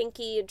see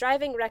Pinky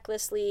driving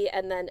recklessly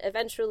and then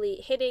eventually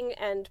hitting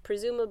and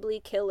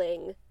presumably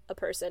killing a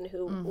person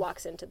who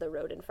walks into the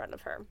road in front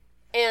of her.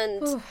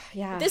 And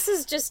this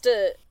is just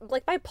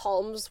like, my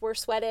palms were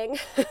sweating.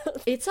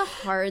 It's a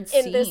hard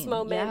scene. In this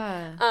moment.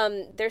 Yeah.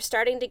 They're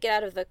starting to get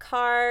out of the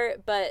car,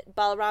 but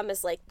Balaram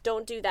is like,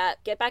 don't do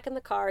that. Get back in the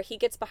car. He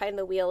gets behind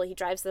the wheel. He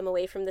drives them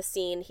away from the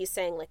scene. He's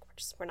saying, like,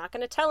 we're not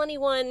going to tell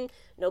anyone.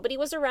 Nobody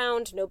was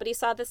around. Nobody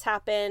saw this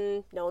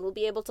happen. No one will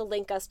be able to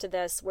link us to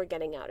this. We're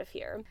getting out of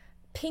here.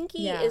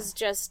 Pinky is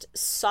just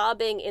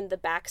sobbing in the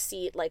back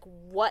seat, like,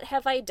 what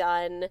have I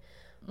done?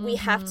 We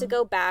have to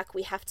go back.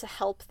 We have to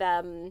help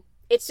them.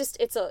 It's just,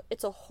 it's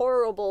a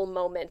horrible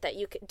moment that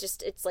you could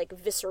just, it's like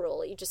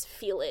visceral. You just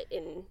feel it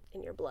in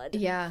your blood.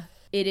 Yeah.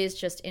 It is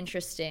just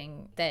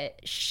interesting that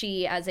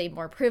she, as a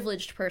more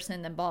privileged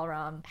person than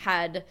Balaram,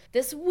 had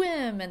this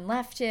whim and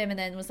left him and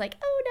then was like,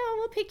 oh no,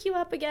 we'll pick you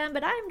up again,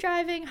 but I'm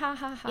driving, ha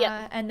ha ha.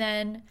 Yep. And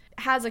then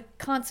has a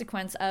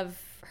consequence of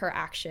her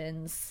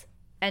actions.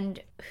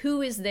 And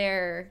who is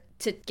there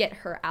to get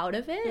her out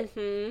of it?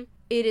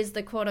 It is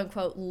the quote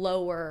unquote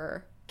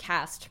lower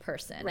caste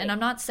person. Right. And I'm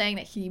not saying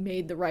that he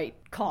made the right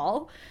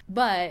call,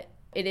 but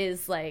it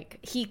is like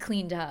he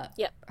cleaned up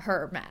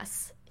her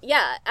mess.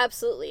 Yeah,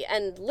 absolutely.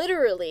 And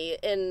literally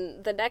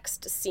in the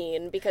next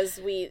scene, because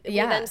we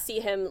then see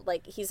him,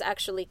 like, he's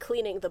actually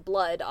cleaning the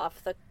blood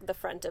off the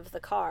front of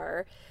the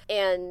car,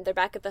 and they're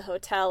back at the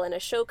hotel, and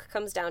Ashok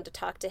comes down to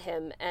talk to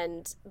him,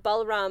 and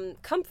Balaram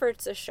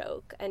comforts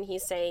Ashok, and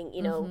he's saying,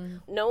 you know,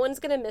 no one's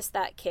gonna miss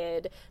that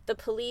kid. The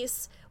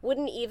police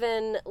wouldn't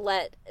even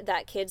let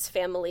that kid's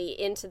family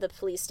into the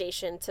police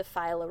station to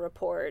file a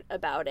report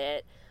about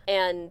it.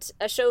 And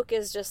Ashok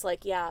is just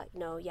like, yeah,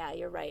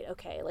 you're right,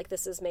 okay, like,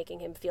 this is making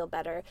him feel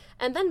better.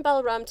 And then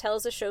Balaram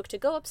tells Ashok to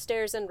go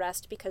upstairs and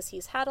rest because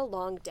he's had a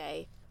long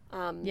day.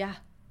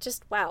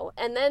 Just wow.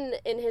 And then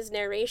in his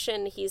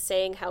narration, he's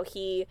saying how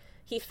he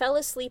fell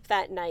asleep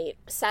that night,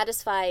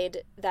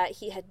 satisfied that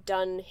he had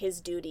done his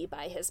duty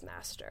by his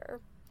master.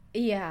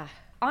 Yeah.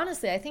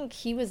 Honestly, I think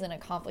he was in a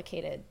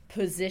complicated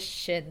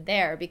position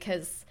there,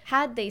 because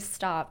had they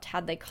stopped,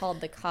 had they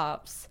called the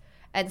cops,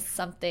 and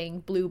something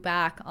blew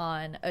back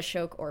on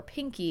Ashok or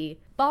Pinky,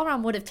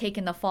 Balaram would have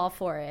taken the fall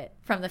for it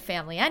from the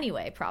family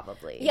anyway,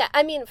 probably. Yeah,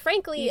 I mean,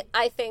 frankly,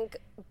 I think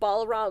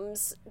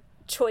Balaram's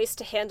choice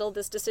to handle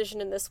this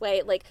decision in this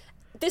way, like,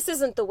 this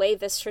isn't the way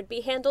this should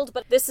be handled,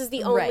 but this is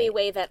the only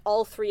way that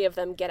all three of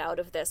them get out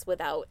of this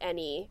without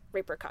any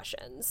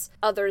repercussions,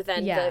 other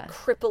than the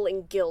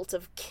crippling guilt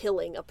of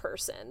killing a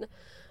person.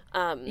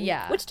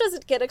 Which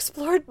doesn't get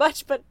explored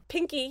much, but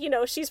Pinky, you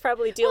know, she's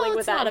probably dealing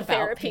with that in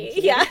therapy.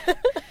 Pinky. Yeah.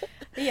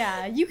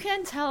 Yeah, you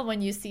can tell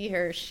when you see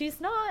her.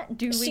 She's not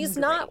doing She's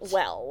great. Not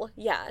well.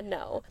 Yeah,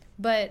 no.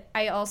 But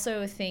I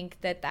also think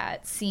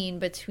that scene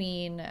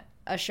between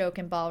Ashok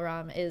and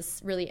Balaram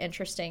is really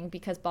interesting,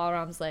 because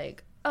Balaram's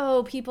like,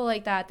 oh, people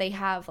like that, they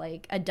have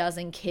like a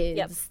dozen kids.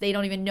 Yep. They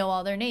don't even know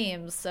all their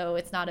names, so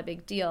it's not a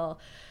big deal.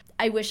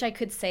 I wish I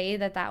could say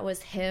that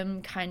was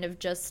him kind of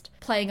just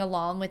playing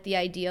along with the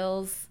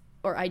ideas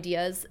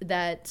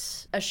that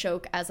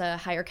Ashok as a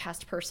higher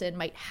caste person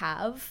might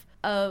have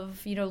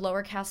of, you know,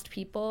 lower caste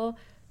people.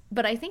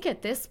 But I think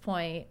at this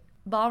point,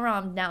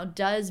 Balaram now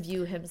does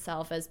view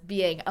himself as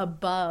being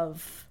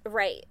above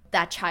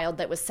that child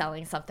that was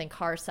selling something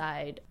car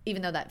side,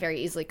 even though that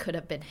very easily could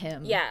have been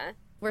him. Yeah.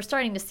 We're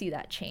starting to see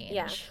that change.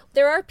 Yeah.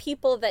 There are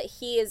people that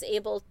he is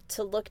able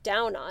to look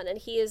down on, and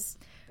he is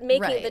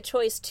making the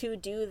choice to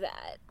do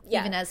that.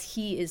 Yeah. Even as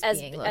he is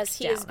being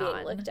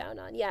looked down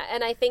on. Yeah,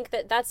 and I think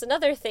that's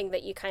another thing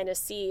that you kind of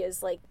see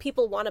is, like,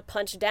 people want to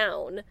punch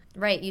down.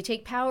 Right, you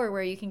take power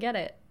where you can get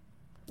it.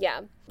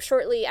 Yeah.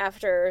 Shortly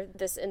after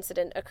this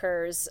incident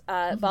occurs,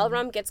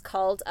 Balaram gets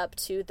called up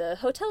to the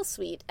hotel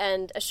suite,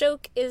 and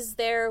Ashok is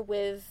there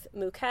with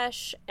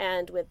Mukesh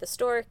and with the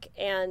stork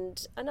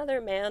and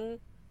another man,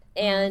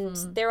 and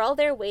they're all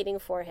there waiting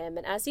for him.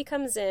 And as he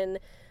comes in,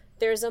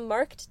 there's a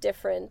marked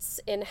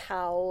difference in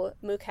how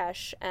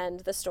Mukesh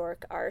and the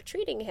stork are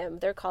treating him.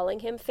 They're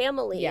calling him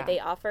family. Yeah. They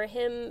offer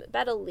him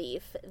betel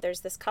leaf. There's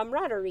this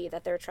camaraderie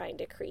that they're trying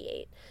to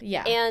create.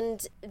 Yeah.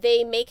 And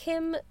they make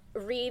him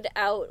read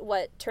out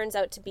what turns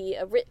out to be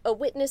a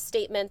witness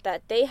statement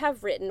that they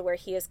have written where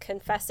he is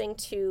confessing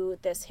to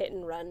this hit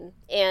and run.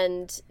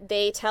 And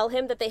they tell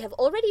him that they have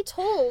already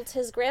told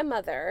his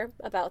grandmother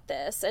about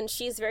this, and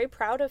she's very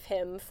proud of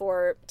him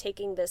for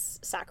taking this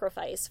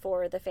sacrifice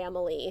for the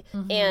family.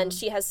 And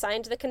she has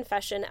signed the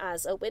confession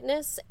as a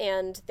witness,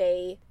 and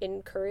they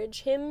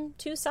encourage him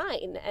to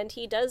sign, and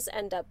he does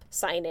end up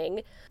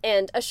signing.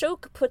 And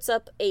Ashok puts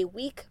up a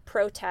weak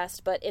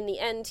protest, but in the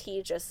end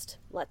he just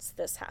lets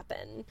this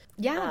happen.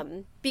 Yeah,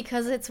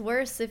 because it's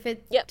worse if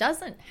it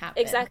doesn't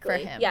happen for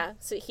him. Yeah,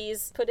 so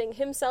he's putting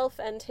himself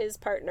and his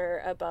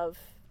partner above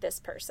this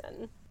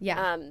person.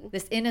 Yeah,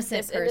 this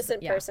innocent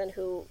person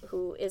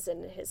who is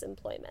in his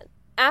employment.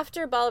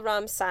 After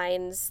Balram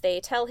signs, they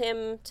tell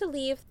him to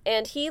leave,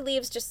 and he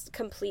leaves just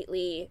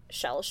completely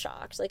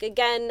shell-shocked. Like,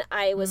 again,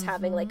 I was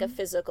having, like, a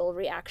physical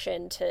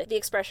reaction to the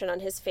expression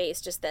on his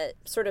face, just that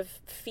sort of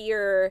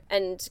fear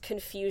and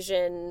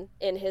confusion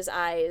in his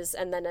eyes,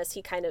 and then as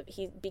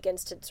he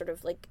begins to sort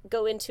of, like,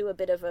 go into a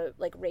bit of a,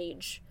 like,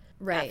 rage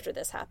after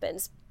this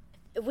happens.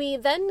 We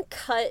then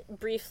cut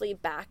briefly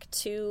back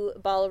to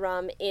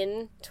Balram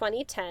in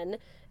 2010,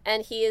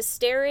 and he is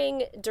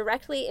staring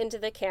directly into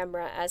the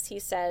camera as he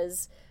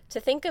says, "To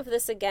think of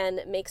this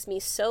again makes me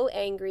so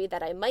angry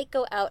that I might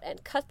go out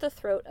and cut the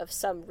throat of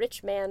some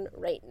rich man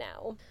right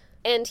now."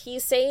 And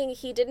he's saying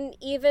he didn't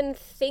even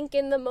think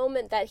in the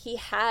moment that he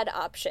had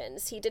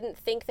options. He didn't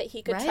think that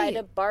he could try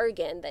to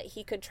bargain, that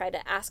he could try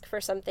to ask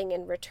for something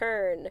in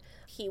return.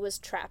 He was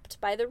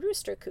trapped by the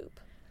rooster coop.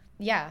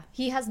 Yeah,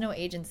 he has no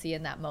agency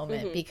in that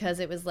moment because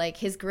it was like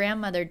his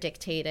grandmother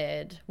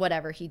dictated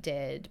whatever he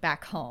did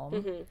back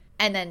home.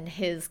 And then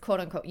his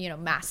quote-unquote,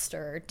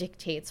 master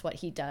dictates what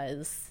he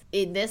does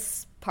in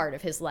this part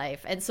of his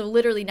life. And so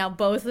literally now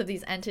both of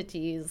these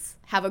entities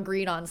have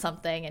agreed on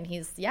something, and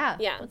he's,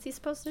 what's he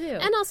supposed to do?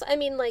 And also, I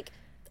mean, like,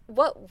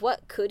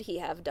 what could he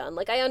have done?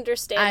 Like, I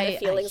understand the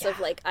feelings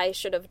of, like, I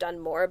should have done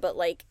more, but,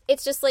 like,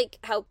 it's just, like,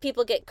 how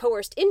people get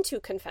coerced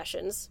into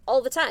confessions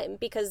all the time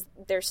because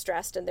they're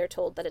stressed and they're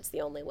told that it's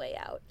the only way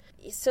out.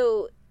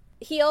 So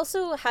he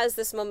also has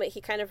this moment, he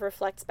kind of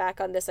reflects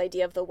back on this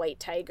idea of the white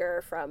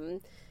tiger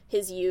from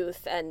his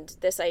youth, and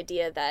this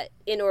idea that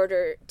in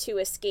order to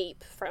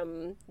escape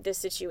from this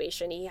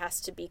situation, he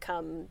has to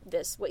become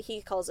this, what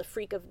he calls a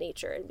freak of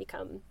nature, and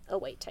become a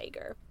white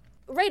tiger.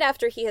 Right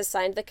after he has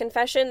signed the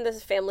confession, the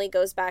family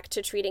goes back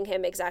to treating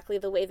him exactly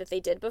the way that they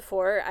did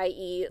before,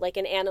 i.e. like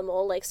an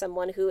animal, like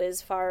someone who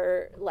is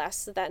far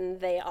less than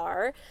they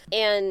are.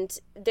 And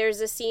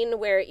there's a scene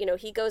where,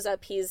 he goes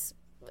up, he's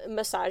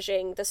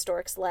massaging the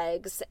stork's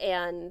legs,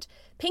 and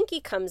Pinky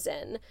comes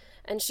in,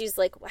 and she's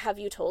like, "Have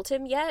you told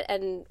him yet?"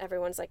 And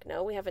everyone's like,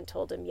 "No, we haven't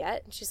told him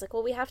yet." And she's like,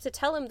 "Well, we have to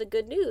tell him the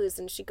good news."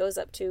 And she goes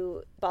up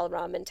to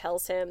Balram and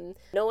tells him,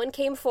 "No one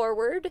came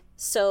forward,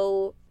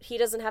 so he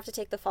doesn't have to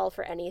take the fall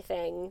for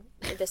anything.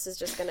 This is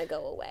just gonna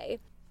go away."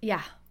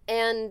 Yeah.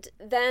 And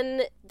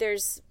then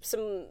there's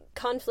some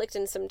conflict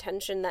and some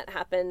tension that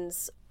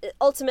happens. It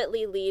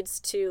ultimately leads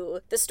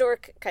to the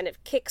stork kind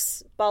of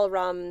kicks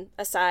Balram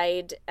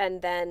aside,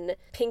 and then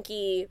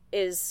Pinky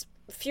is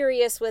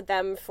furious with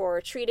them for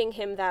treating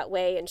him that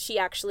way, and she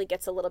actually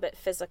gets a little bit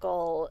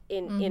physical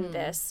in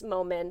this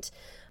moment.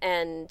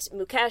 And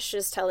Mukesh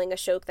is telling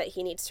Ashok that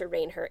he needs to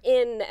rein her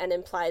in, and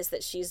implies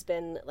that she's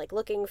been, like,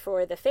 looking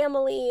for the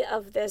family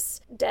of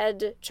this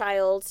dead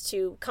child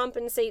to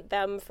compensate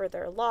them for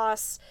their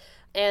loss.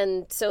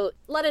 And so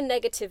a lot of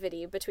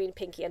negativity between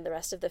Pinky and the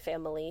rest of the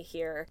family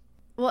here.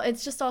 Well,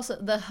 it's just also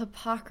the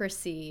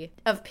hypocrisy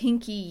of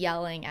Pinky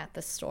yelling at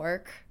the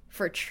stork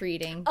for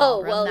treating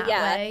Balram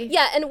that way.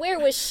 Yeah, and where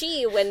was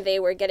she when they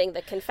were getting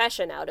the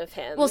confession out of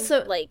him? Well,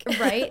 so, like...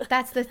 right?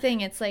 That's the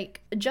thing. It's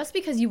like, just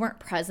because you weren't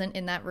present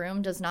in that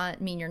room does not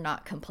mean you're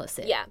not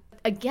complicit. Yeah.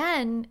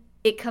 Again,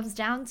 it comes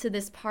down to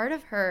this part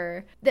of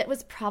her that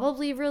was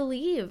probably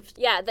relieved.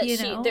 Yeah,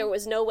 that there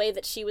was no way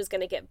that she was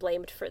going to get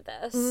blamed for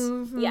this.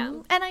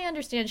 Yeah. And I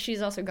understand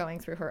she's also going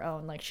through her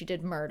own, like, she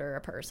did murder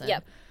a person.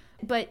 Yep.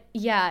 But,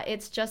 yeah,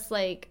 it's just,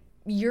 like,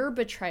 your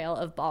betrayal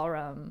of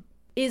Balram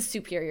is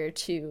superior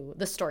to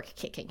the stork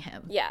kicking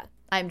him. Yeah.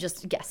 I'm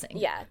just guessing.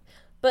 Yeah.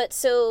 But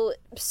so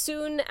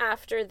soon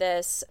after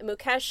this,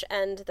 Mukesh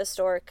and the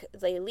stork,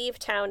 they leave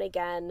town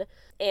again,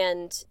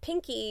 and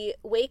Pinky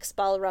wakes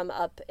Balram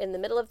up in the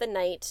middle of the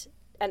night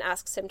and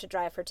asks him to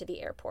drive her to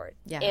the airport.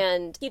 Yeah.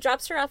 And he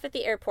drops her off at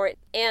the airport,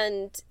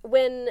 and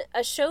when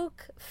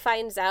Ashok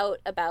finds out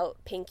about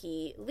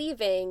Pinky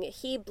leaving,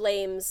 he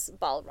blames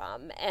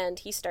Balram, and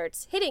he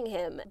starts hitting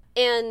him.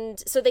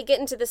 And so they get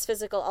into this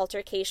physical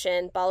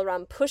altercation.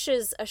 Balram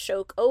pushes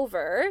Ashok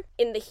over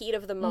in the heat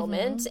of the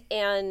moment,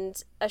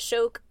 and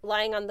Ashok,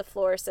 lying on the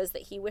floor, says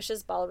that he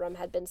wishes Balram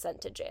had been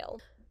sent to jail.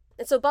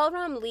 And so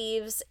Balram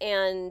leaves,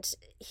 and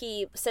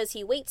he says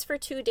he waits for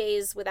 2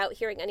 days without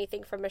hearing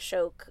anything from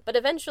Ashok. But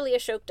eventually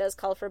Ashok does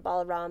call for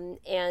Balram,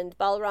 and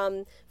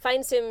Balram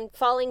finds him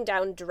falling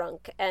down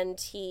drunk, and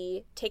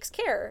he takes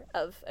care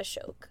of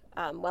Ashok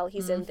while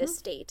he's in this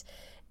state.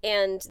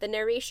 and the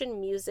narration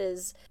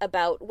muses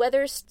about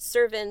whether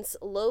servants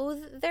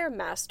loathe their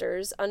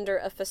masters under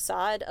a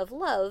facade of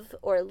love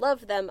or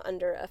love them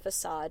under a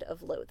facade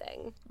of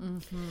loathing.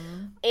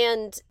 Mm-hmm.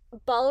 And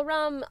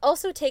Balaram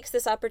also takes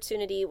this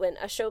opportunity when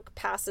Ashok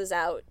passes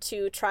out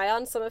to try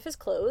on some of his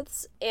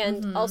clothes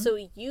and also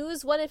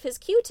use one of his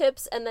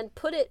Q-tips and then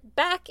put it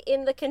back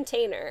in the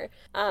container.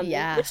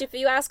 Which, if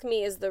you ask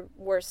me, is the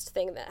worst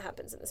thing that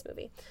happens in this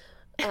movie.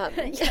 I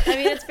mean,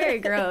 it's very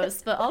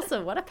gross, but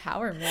also what a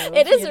power move.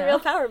 It is a real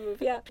power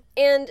move, yeah.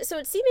 And so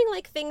it's seeming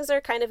like things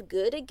are kind of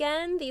good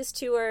again. These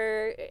two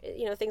are,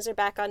 things are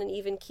back on an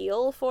even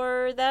keel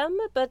for them.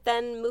 But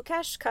then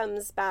Mukesh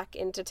comes back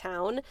into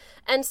town,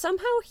 and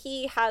somehow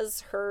he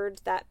has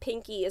heard that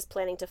Pinky is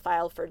planning to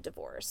file for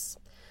divorce.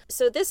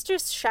 So this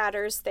just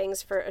shatters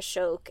things for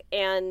Ashok,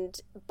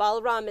 and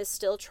Balaram is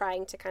still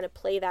trying to kind of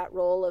play that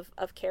role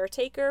of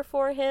caretaker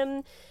for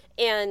him.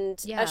 And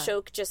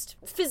Ashok just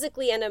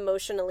physically and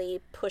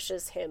emotionally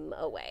pushes him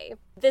away.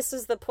 This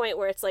is the point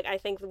where it's like, I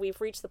think we've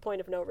reached the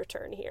point of no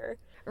return here.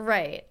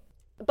 Right.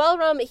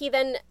 Balaram,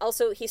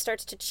 he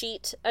starts to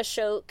cheat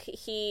Ashok.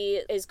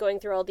 He is going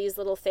through all these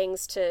little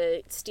things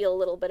to steal a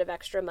little bit of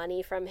extra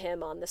money from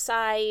him on the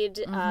side,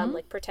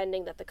 like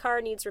pretending that the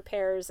car needs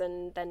repairs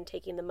and then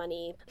taking the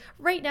money.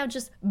 Right now,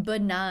 just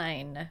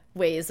benign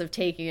ways of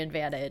taking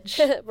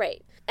advantage.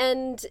 Right.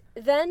 And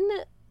then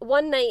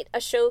one night,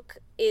 Ashok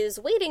is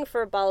waiting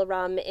for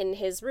Balaram in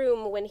his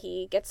room when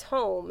he gets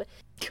home.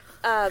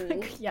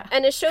 And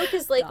Ashok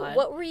is like, God.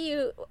 What were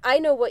you... I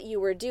know what you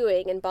were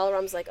doing. And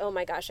Balaram's like, oh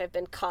my gosh, I've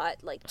been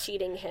caught, like,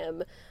 cheating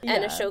him. Yeah.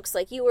 And Ashok's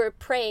like, you were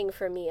praying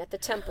for me at the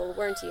temple,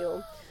 weren't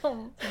you?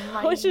 Oh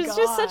my Which is God.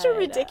 just such a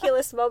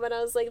ridiculous moment.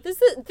 I was like,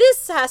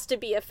 this has to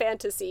be a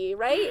fantasy,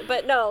 right?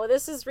 But no,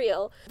 this is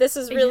real. This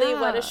is really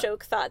what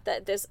Ashok thought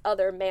that this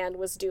other man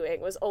was doing,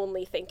 was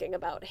only thinking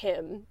about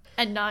him.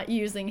 And not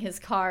using his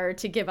car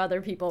to give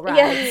other people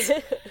rides.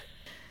 Yes.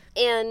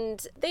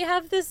 And they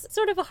have this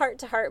sort of a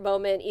heart-to-heart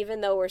moment,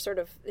 even though we're sort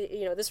of,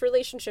 this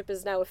relationship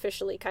is now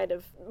officially kind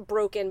of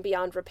broken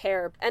beyond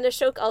repair. And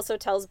Ashok also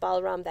tells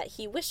Balaram that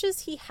he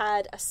wishes he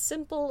had a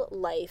simple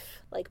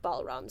life like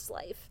Balaram's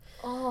life.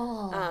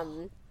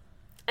 Oh.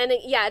 And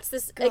it's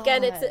this, God.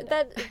 Again, it's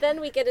that,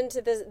 then we get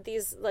into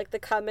these, like, the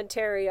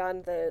commentary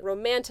on the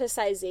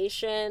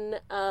romanticization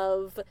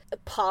of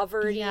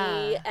poverty,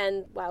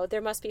 and wow, there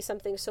must be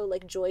something so,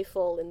 like,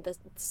 joyful in the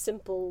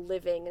simple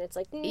living, and it's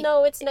like,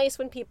 no, it's nice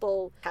when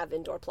people have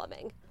indoor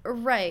plumbing.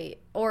 Right.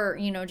 Or,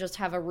 just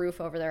have a roof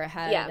over their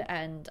head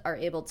and are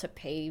able to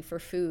pay for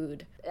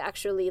food.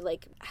 Actually,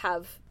 like,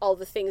 have all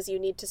the things you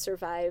need to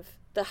survive.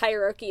 The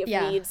hierarchy of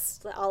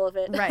needs, all of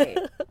it. Right.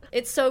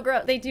 It's so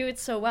gross. They do it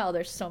so well.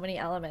 There's so many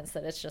elements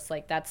that it's just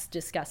like, that's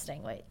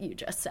disgusting what you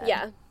just said.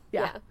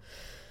 Yeah.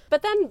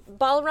 But then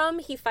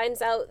Balaram, he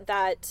finds out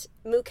that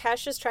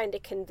Mukesh is trying to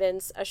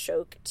convince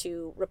Ashok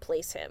to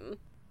replace him.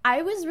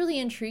 I was really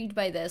intrigued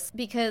by this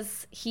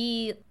because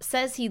he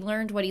says he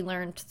learned what he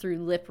learned through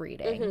lip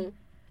reading. Mm-hmm.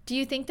 Do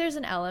you think there's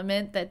an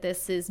element that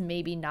this is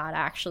maybe not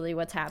actually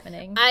what's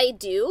happening? I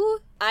do.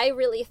 I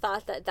really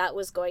thought that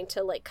was going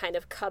to, like, kind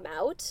of come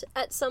out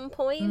at some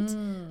point.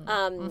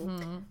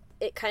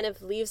 It kind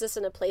of leaves us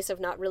in a place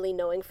of not really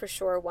knowing for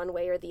sure one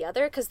way or the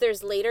other, because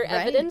there's later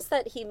evidence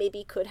that he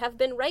maybe could have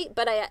been right,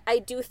 but I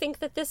do think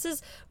that this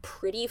is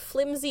pretty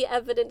flimsy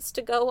evidence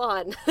to go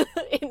on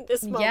in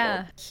this moment.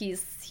 Yeah,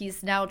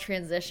 he's now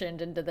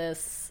transitioned into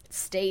this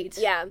state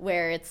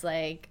where it's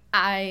like,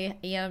 I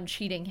am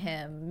cheating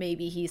him,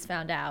 maybe he's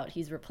found out,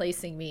 he's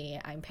replacing me,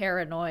 I'm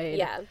paranoid.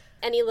 Yeah.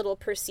 Any little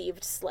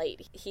perceived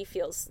slight, he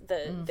feels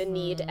the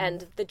need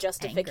and the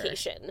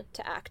justification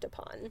to act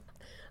upon.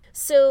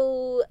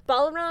 So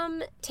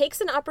Balaram takes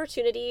an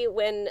opportunity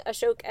when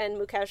Ashok and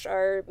Mukesh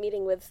are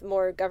meeting with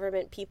more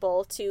government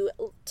people to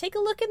take a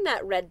look in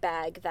that red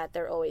bag that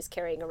they're always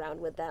carrying around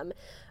with them.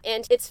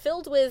 And it's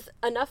filled with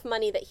enough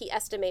money that he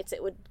estimates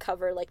it would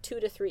cover like 2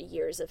 to 3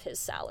 years of his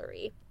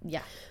salary.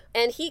 Yeah.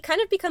 And he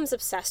kind of becomes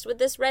obsessed with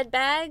this red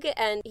bag,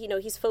 and,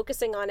 he's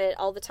focusing on it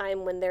all the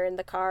time when they're in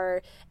the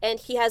car, and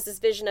he has this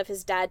vision of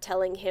his dad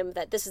telling him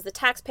that this is the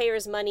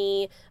taxpayers'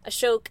 money,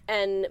 Ashok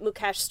and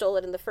Mukesh stole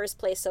it in the first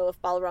place, so if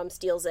Balaram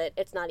steals it,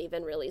 it's not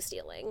even really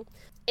stealing.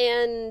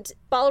 And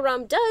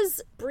Balaram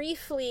does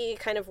briefly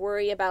kind of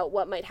worry about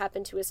what might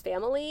happen to his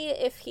family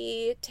if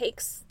he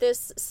takes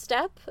this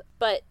step,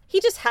 but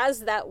he just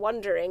has that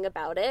wondering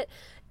about it.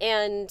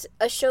 And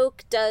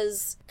Ashok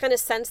does kind of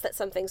sense that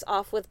something's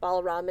off with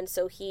Balaram, and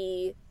so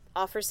he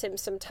offers him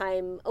some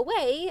time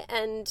away,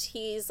 and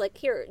he's like,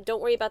 here,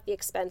 don't worry about the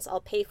expense, I'll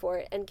pay for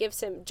it, and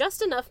gives him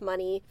just enough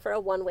money for a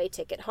one-way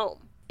ticket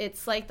home.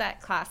 It's like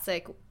that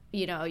classic,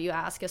 you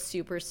ask a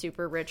super,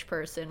 super rich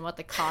person what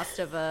the cost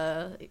of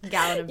a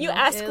gallon of milk is. You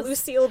ask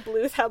Lucille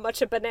Bluth how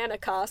much a banana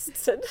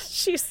costs, and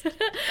she's...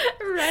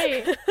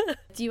 Right.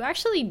 Do you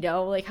actually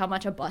know, like, how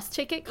much a bus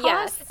ticket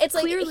costs? Yeah, it's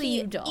clearly like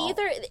you don't.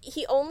 Either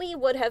he only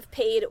would have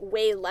paid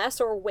way less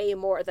or way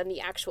more than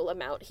the actual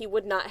amount. He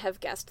would not have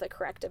guessed the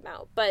correct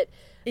amount. But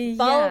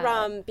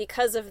Balaram,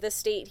 because of the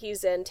state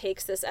he's in,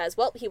 takes this as,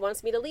 well, he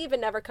wants me to leave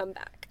and never come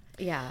back.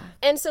 Yeah.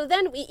 And so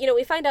then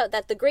we find out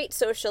that the great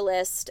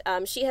socialist,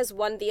 she has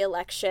won the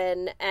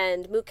election,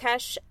 and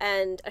Mukesh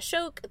and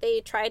Ashok,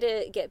 they try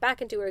to get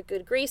back into her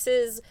good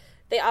graces.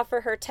 They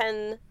offer her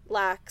 10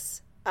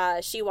 lakhs.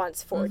 She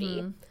wants 40.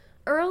 Mm-hmm.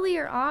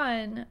 Earlier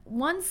on,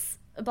 once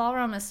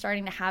Balram is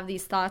starting to have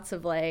these thoughts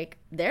of like,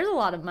 there's a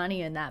lot of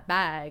money in that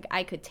bag,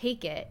 I could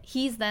take it.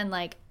 He's then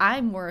like,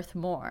 I'm worth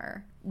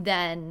more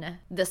than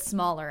the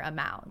smaller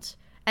amount.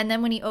 And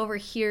then when he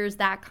overhears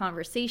that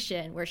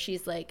conversation where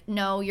she's like,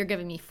 no, you're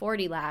giving me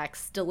 40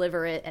 lakhs,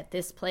 deliver it at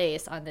this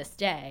place on this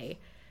day,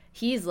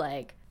 he's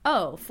like,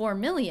 oh, 4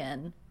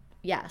 million?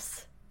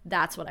 Yes,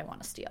 that's what I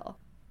want to steal.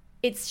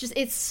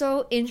 It's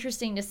so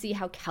interesting to see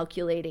how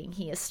calculating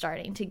he is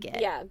starting to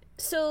get. Yeah.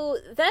 So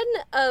then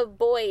a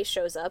boy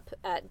shows up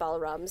at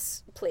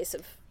Balaram's place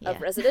of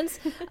residence.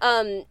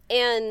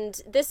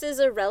 And this is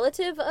a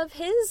relative of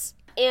his.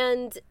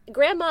 And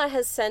Grandma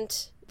has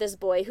sent this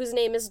boy, whose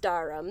name is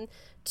Dharam,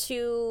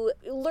 to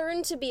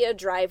learn to be a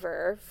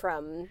driver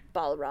from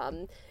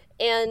Balaram.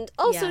 And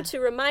also to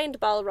remind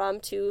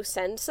Balaram to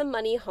send some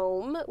money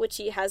home, which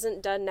he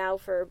hasn't done now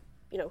for,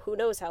 who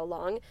knows how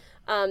long.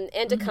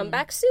 And to come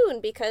back soon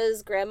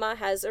because Grandma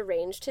has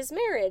arranged his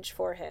marriage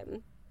for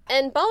him.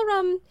 And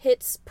Balaram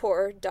hits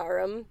poor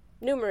Dharam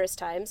numerous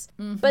times,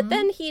 but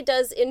then he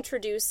does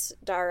introduce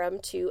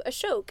Dharam to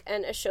Ashok,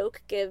 and Ashok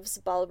gives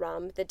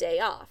Balaram the day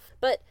off.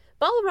 But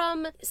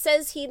Balaram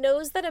says he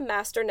knows that a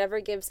master never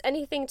gives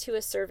anything to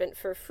a servant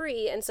for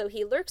free, and so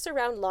he lurks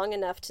around long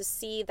enough to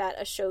see that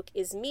Ashok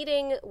is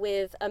meeting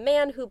with a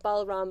man who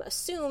Balaram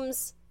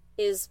assumes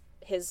is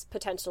his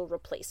potential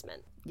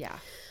replacement. Yeah.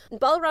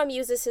 Balaram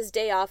uses his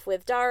day off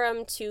with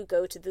Dharam to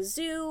go to the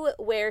zoo,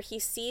 where he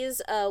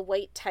sees a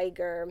white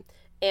tiger,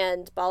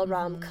 and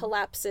Balaram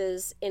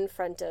collapses in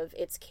front of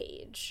its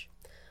cage.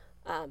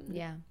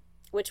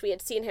 Which we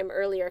had seen him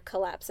earlier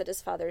collapse at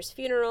his father's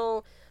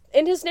funeral.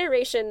 In his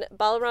narration,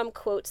 Balaram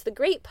quotes the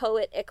great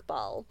poet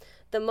Iqbal,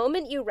 "The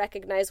moment you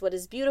recognize what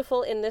is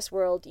beautiful in this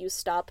world, you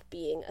stop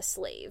being a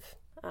slave."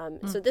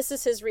 So this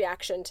is his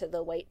reaction to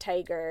the white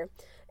tiger.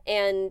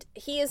 And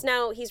he's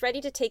ready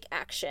to take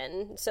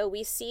action. So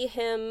we see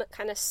him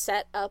kind of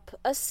set up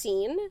a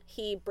scene.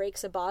 He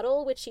breaks a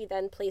bottle, which he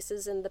then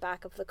places in the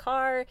back of the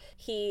car.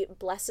 He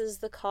blesses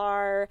the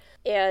car.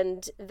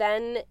 And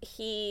then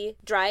he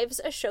drives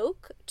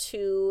Ashok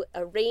to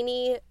a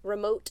rainy,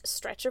 remote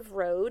stretch of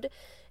road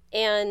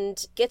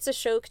and gets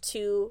Ashok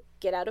to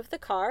get out of the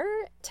car,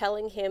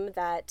 telling him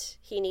that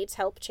he needs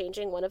help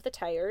changing one of the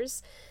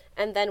tires.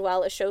 And then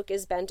while Ashok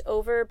is bent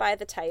over by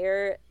the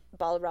tire,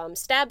 Balaram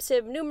stabs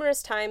him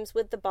numerous times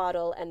with the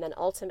bottle and then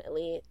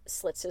ultimately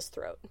slits his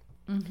throat.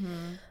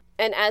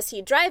 And as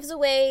he drives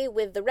away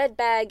with the red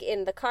bag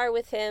in the car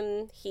with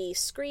him, he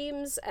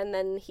screams and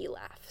then he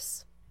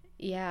laughs.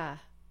 Yeah.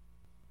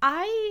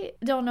 I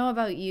don't know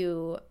about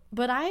you,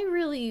 but I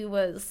really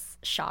was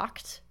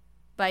shocked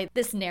by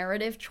this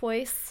narrative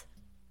choice.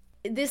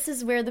 This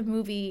is where the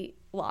movie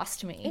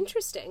lost me.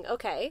 Interesting.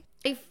 Okay.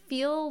 I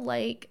feel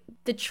like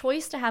the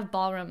choice to have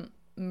Balaram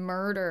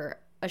murder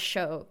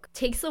Ashok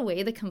takes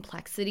away the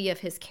complexity of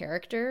his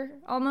character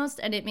almost,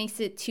 and it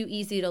makes it too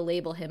easy to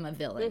label him a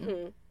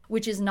villain,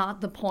 which is not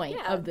the point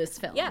of this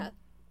film.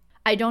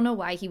 I don't know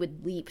why he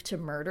would leap to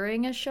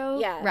murdering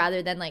Ashok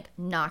rather than like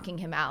knocking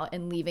him out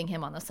and leaving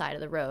him on the side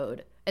of the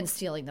road and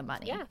stealing the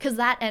money. Because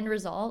that end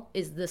result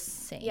is the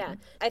same. Yeah,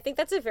 I think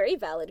that's a very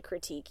valid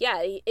critique.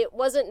 Yeah, it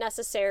wasn't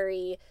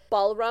necessary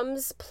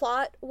Balaram's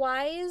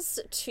plot-wise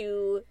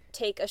to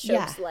take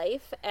Ashok's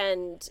life,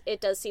 and it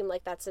does seem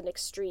like that's an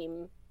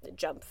extreme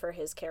jump for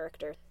his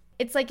character.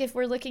 It's like if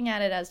we're looking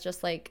at it as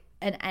just like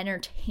an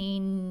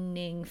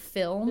entertaining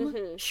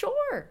film,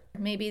 sure,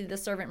 maybe the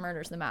servant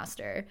murders the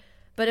master.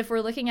 But if we're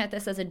looking at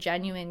this as a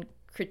genuine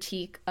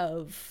critique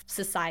of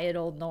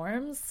societal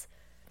norms,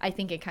 I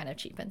think it kind of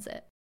cheapens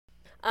it.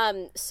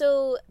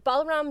 So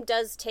Balaram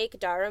does take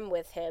Dharam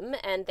with him,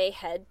 and they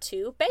head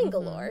to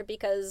Bangalore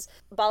because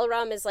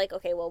Balaram is like,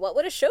 okay, well, what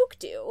would Ashok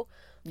do?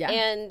 Yeah.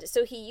 And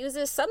so he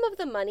uses some of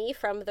the money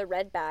from the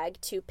red bag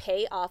to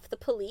pay off the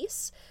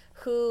police,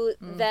 who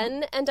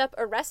then end up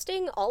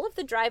arresting all of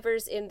the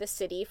drivers in the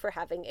city for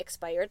having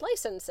expired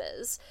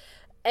licenses.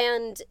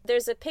 And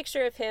there's a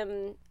picture of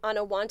him on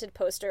a wanted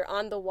poster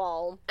on the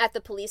wall at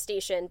the police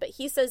station, but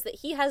he says that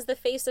he has the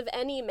face of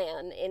any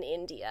man in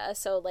India.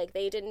 So, like,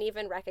 they didn't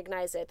even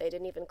recognize it. They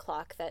didn't even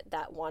clock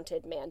that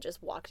wanted man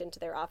just walked into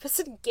their office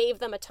and gave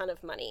them a ton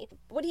of money.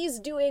 What he's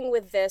doing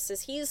with this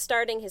is he's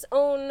starting his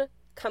own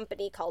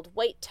company called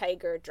White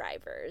Tiger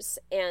Drivers.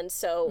 And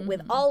so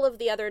with all of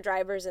the other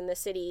drivers in the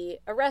city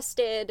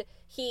arrested,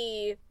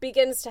 he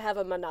begins to have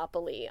a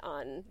monopoly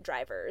on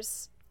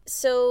drivers.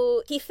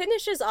 So he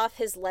finishes off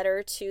his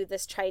letter to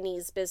this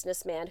Chinese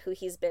businessman who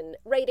he's been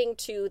writing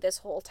to this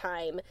whole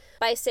time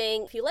by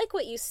saying, if you like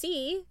what you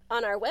see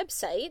on our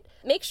website,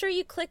 make sure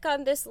you click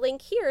on this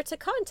link here to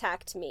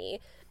contact me.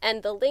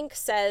 And the link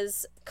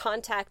says,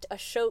 contact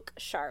Ashok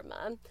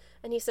Sharma.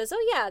 And he says,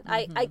 oh yeah,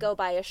 I go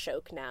by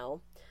Ashok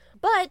now.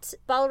 But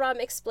Balaram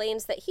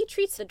explains that he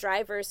treats the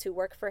drivers who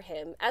work for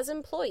him as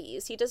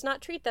employees. He does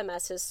not treat them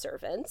as his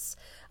servants.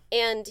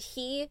 And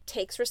he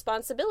takes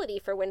responsibility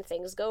for when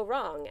things go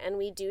wrong. And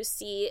we do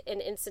see an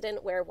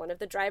incident where one of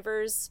the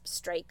drivers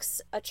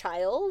strikes a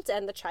child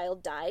and the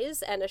child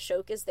dies. And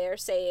Ashok is there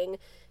saying,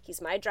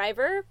 he's my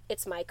driver,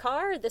 it's my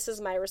car, this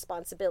is my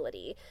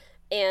responsibility.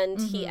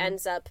 And he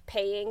ends up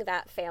paying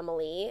that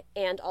family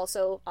and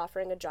also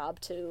offering a job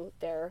to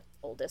their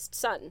oldest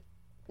son.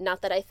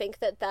 Not that I think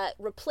that that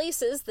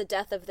replaces the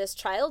death of this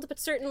child, but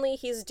certainly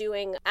he's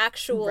doing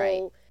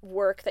actual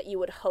work that you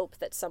would hope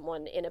that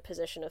someone in a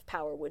position of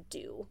power would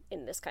do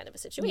in this kind of a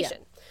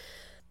situation. Yeah.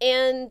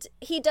 And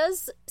he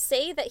does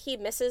say that he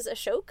misses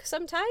Ashok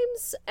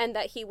sometimes, and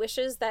that he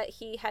wishes that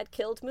he had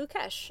killed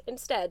Mukesh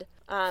instead.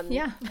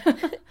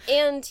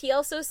 And he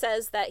also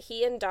says that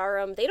he and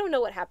Dharam, they don't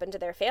know what happened to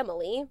their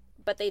family,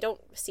 but they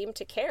don't seem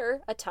to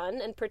care a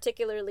ton, and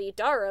particularly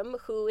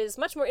Dharam, who is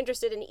much more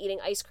interested in eating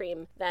ice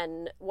cream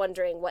than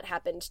wondering what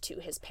happened to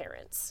his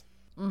parents.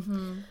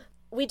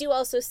 We do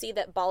also see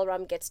that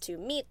Balaram gets to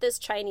meet this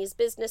Chinese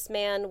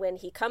businessman when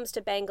he comes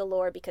to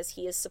Bangalore because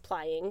he is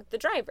supplying the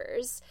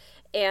drivers.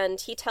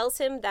 And he tells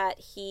him that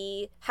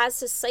he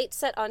has his sights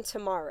set on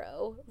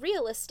tomorrow,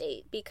 real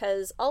estate,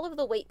 because all of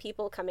the white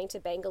people coming to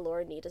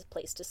Bangalore need a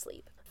place to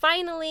sleep.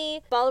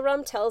 Finally,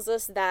 Balaram tells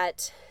us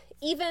that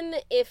even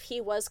if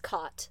he was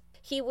caught,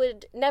 he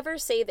would never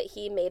say that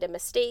he made a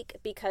mistake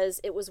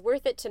because it was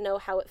worth it to know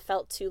how it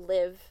felt to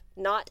live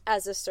not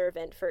as a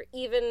servant for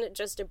even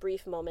just a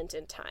brief moment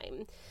in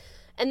time.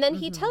 And then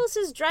he tells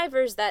his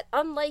drivers that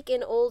unlike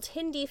in old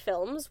Hindi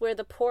films where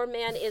the poor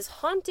man is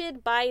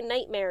haunted by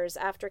nightmares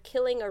after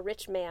killing a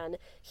rich man,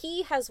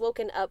 he has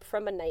woken up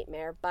from a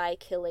nightmare by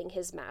killing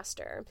his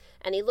master.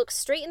 And he looks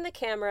straight in the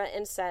camera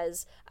and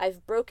says,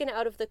 "I've broken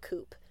out of the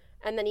coop."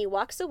 And then he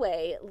walks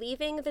away,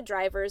 leaving the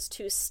drivers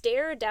to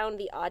stare down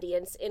the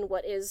audience in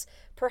what is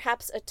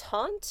perhaps a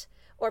taunt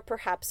or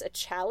perhaps a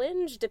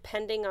challenge,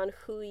 depending on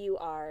who you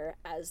are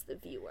as the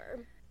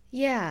viewer.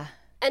 Yeah.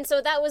 And so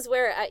that was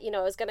where, I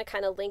was going to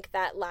kind of link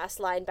that last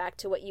line back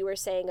to what you were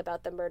saying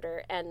about the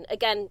murder. And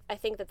again, I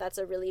think that that's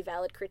a really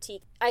valid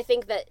critique. I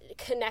think that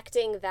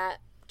connecting that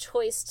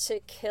choice to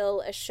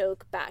kill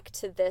Ashok back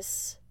to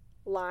this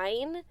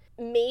line,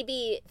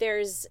 maybe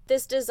there's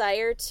this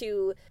desire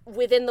to,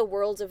 within the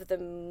world of the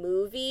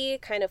movie,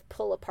 kind of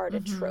pull apart a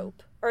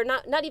trope. Or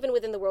not even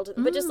within the world,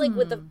 but just like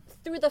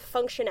through the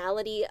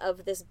functionality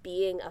of this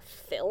being a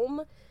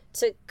film,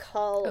 to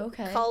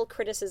call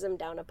criticism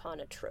down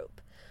upon a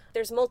trope.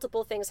 There's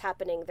multiple things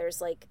happening.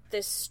 There's like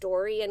this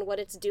story and what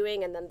it's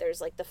doing, and then there's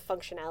like the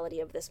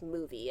functionality of this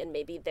movie, and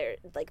maybe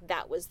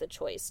that was the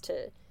choice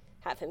to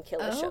have him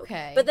kill Ashok.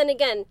 Okay. But then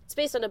again, it's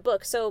based on a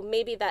book, so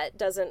maybe that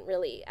doesn't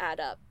really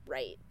add up,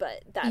 right?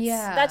 But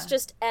that's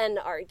just an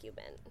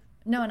argument.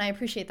 No, and I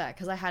appreciate that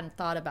because I hadn't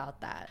thought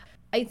about that.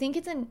 I think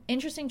it's an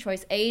interesting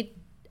choice,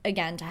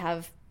 again, to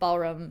have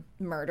Balaram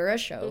murder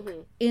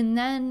Ashok, and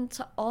then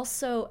to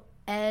also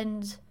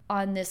end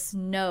on this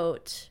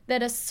note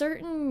that a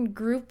certain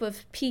group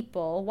of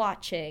people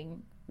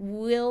watching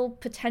will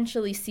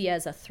potentially see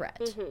as a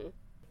threat.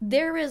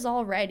 There is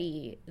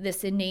already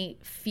this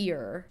innate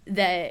fear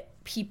that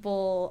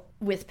people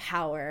with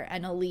power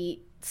and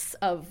elites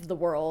of the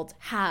world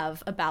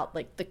have about,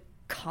 like, the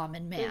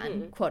common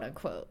man, quote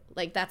unquote.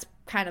 Like, that's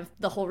kind of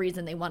the whole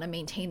reason they want to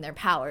maintain their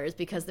powers,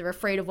 because they're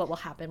afraid of what will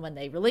happen when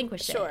they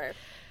relinquish it. Sure.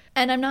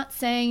 And I'm not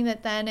saying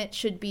that then it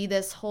should be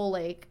this whole,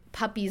 like,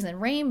 puppies and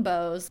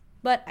rainbows,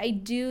 but I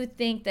do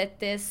think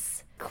that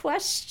this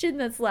question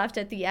that's left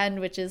at the end,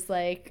 which is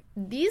like,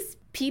 these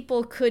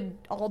people could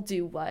all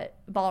do what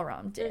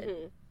Balaram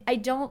did. I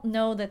don't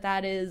know that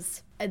that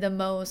is the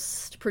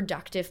most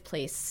productive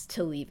place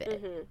to leave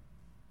it.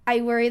 I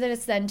worry that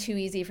it's then too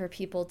easy for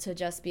people to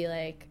just be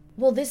like,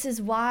 well, this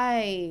is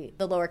why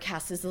the lower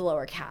caste is the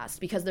lower caste,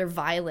 because they're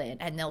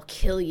violent and they'll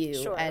kill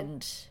you,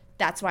 and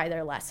that's why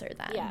they're lesser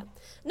than. Yeah.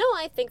 No,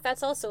 I think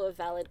that's also a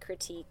valid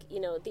critique.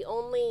 The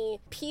only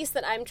piece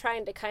that I'm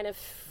trying to kind of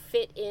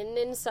fit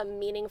in some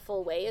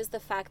meaningful way is the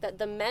fact that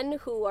the men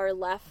who are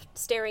left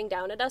staring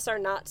down at us are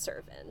not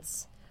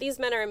servants. These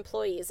men are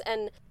employees,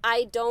 and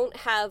I don't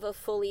have a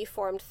fully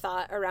formed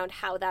thought around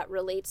how that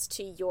relates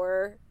to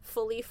your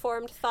fully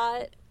formed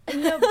thought.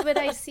 No, but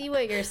I see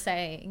what you're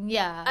saying.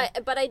 Yeah.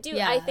 But I do.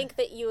 Yeah. I think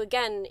that you,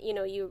 again,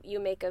 you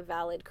make a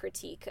valid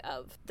critique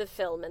of the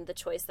film and the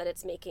choice that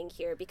it's making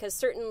here, because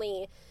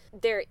certainly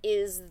there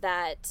is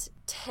that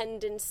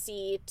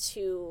tendency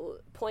to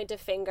point a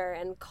finger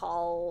and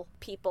call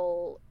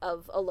people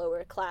of a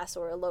lower class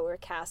or a lower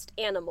caste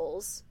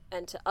animals,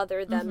 and to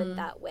other them in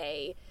that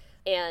way,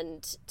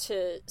 and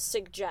to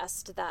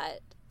suggest that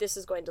this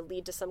is going to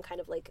lead to some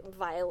kind of, like,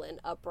 violent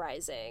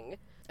uprising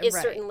is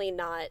certainly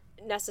not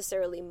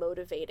necessarily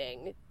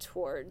motivating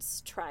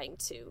towards trying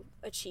to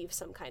achieve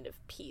some kind of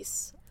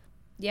peace.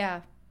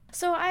 Yeah.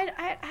 So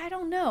I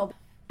don't know.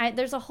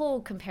 there's a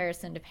whole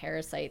comparison to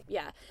Parasite.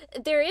 Yeah.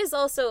 There is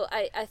also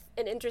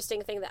an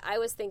interesting thing that I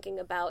was thinking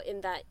about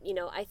in that,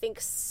 I think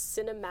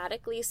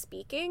cinematically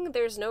speaking,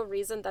 there's no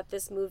reason that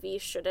this movie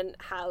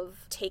shouldn't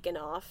have taken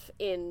off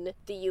in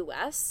the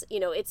US.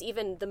 It's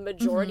even the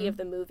majority of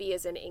the movie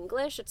is in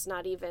English. It's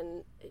not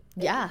even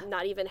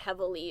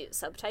heavily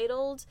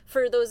subtitled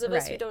for those of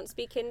us who don't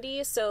speak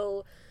Hindi.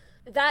 So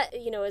that,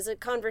 is a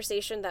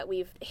conversation that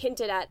we've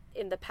hinted at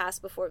in the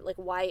past before. Like,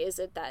 why is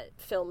it that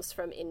films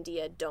from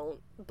India don't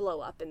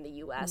blow up in the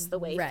US the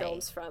way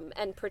films from,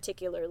 and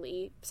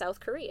particularly South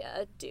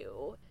Korea,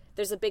 do?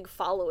 There's a big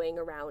following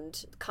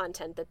around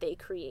content that they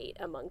create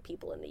among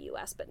people in the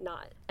US, but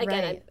not,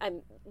 again,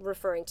 I'm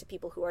referring to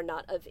people who are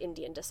not of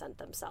Indian descent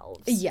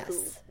themselves,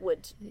 who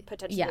would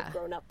potentially have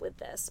grown up with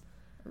this.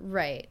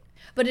 Right.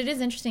 But it is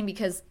interesting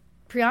because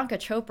Priyanka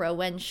Chopra,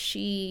 when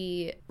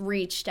she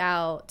reached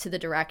out to the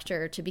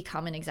director to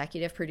become an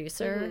executive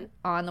producer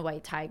on The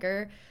White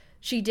Tiger,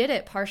 she did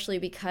it partially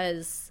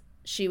because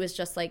she was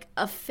just like,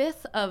 a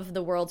fifth of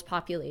the world's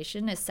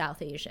population is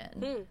South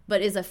Asian.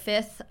 But is a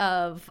fifth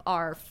of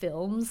our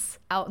films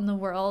out in the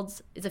world,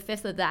 is a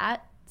fifth of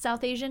that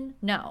South Asian?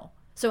 No.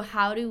 So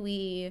how do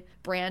we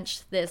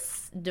branch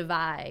this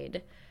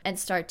divide and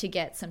start to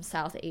get some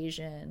South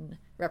Asian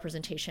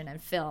representation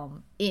and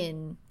film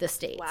in the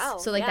States? Wow.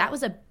 So that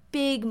was a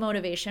big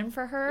motivation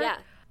for her.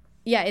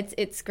 Yeah,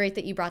 it's great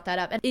that you brought that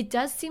up. And it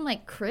does seem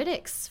like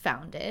critics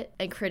found it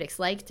and critics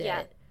liked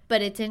it,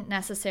 but it didn't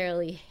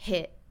necessarily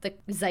hit the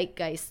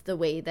zeitgeist the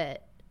way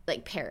that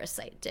like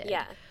Parasite did.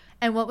 Yeah.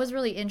 And what was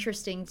really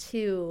interesting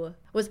too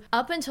was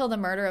up until the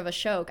murder of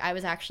Ashok, I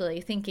was actually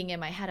thinking in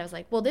my head, I was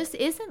like, well, this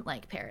isn't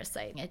like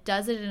Parasite. It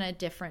does it in a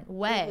different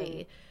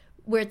way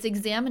where it's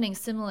examining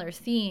similar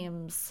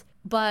themes,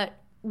 but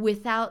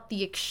without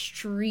the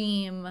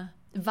extreme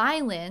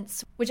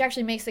violence, which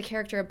actually makes the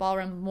character of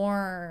Balaram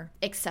more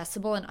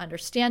accessible and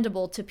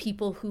understandable to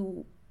people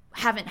who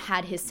haven't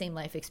had his same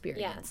life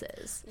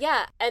experiences.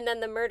 Yeah, and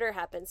then the murder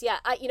happens. Yeah,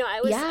 I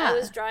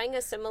was drawing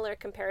a similar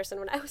comparison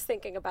when I was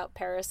thinking about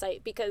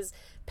Parasite, because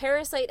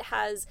Parasite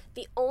has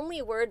the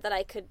only word that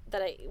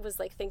I was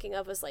like thinking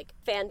of was like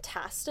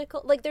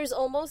fantastical. Like there's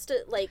almost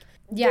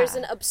there's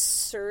an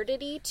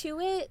absurdity to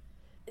it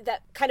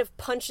that kind of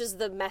punches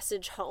the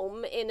message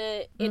home in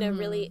a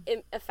really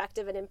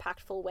effective and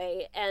impactful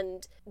way,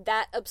 and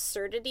that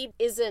absurdity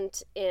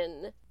isn't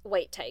in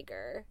White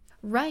Tiger.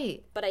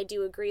 Right. But I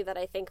do agree that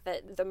I think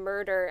that the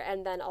murder,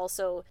 and then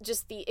also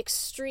just the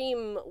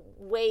extreme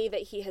way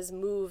that he has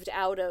moved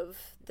out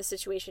of the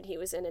situation he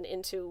was in and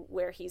into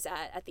where he's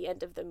at the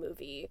end of the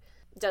movie,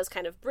 does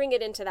kind of bring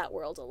it into that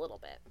world a little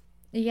bit.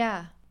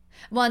 Yeah.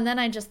 Well, and then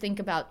I just think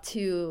about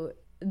too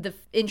the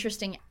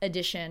interesting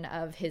addition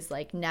of his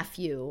like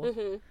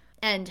nephew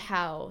and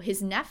how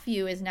his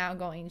nephew is now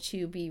going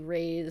to be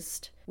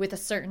raised with a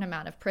certain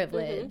amount of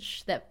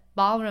privilege that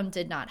Balaram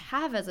did not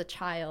have as a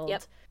child.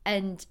 Yep.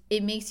 And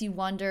it makes you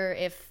wonder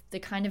if the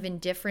kind of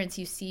indifference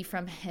you see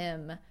from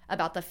him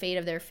about the fate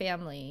of their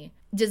family,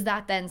 does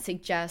that then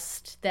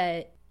suggest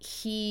that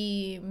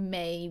he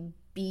may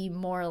be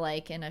more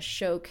like an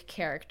Ashok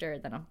character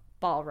than a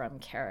Balaram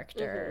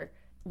character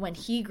when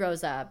he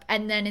grows up?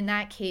 And then in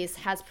that case,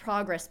 has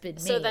progress been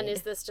made? So then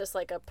is this just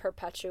like a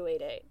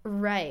perpetuating?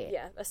 Right.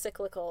 Yeah, a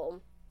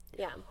cyclical,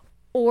 yeah.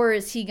 Or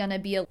is he going to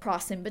be a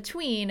cross in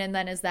between, and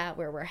then is that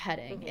where we're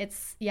heading?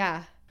 It's,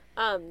 yeah.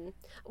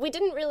 We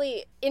didn't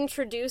really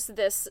introduce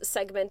this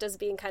segment as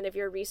being kind of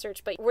your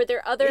research, but were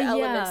there other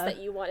elements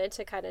that you wanted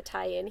to kind of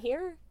tie in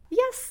here?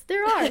 Yes,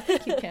 there are.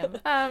 Thank you,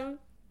 Kim.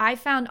 I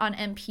found on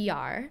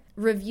NPR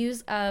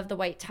reviews of The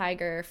White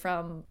Tiger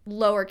from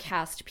lower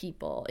caste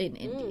people in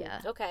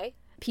India. Okay.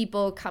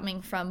 People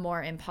coming from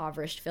more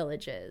impoverished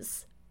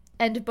villages.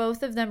 And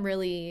both of them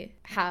really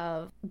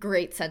have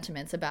great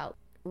sentiments about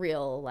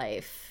real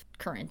life,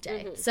 current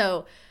day.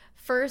 So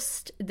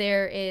first,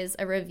 there is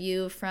a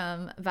review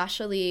from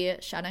Vaishali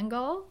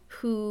Shadangal,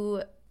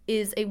 who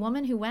is a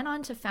woman who went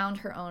on to found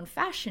her own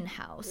fashion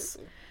house.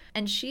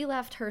 And she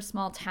left her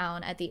small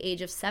town at the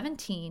age of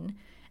 17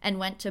 and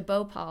went to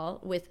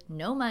Bhopal with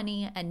no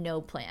money and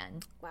no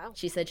plan. Wow.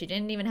 She said she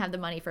didn't even have the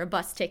money for a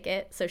bus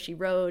ticket, so she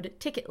rode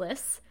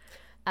ticketless.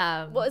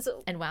 And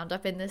wound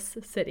up in this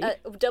city.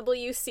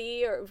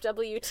 WC or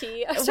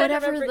WT?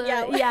 Whatever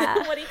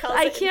what he calls it.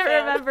 I can't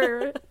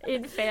remember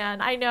in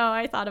fan. I know,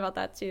 I thought about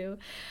that too.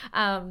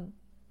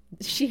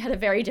 She had a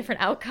very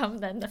different outcome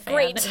than the fan.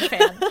 Great.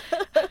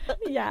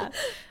 Yeah.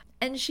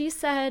 And she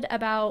said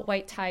about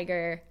White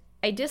Tiger,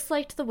 I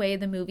disliked the way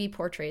the movie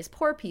portrays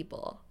poor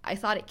people. I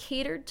thought it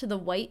catered to the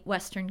white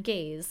Western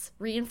gaze,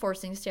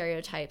 reinforcing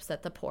stereotypes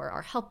that the poor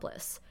are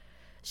helpless.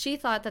 She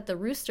thought that the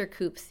rooster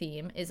coop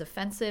theme is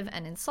offensive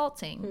and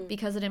insulting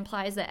because it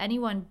implies that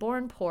anyone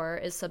born poor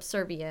is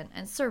subservient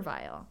and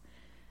servile.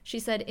 She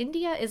said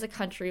India is a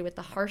country with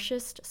the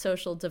harshest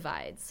social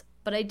divides,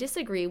 but I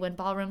disagree when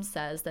Balaram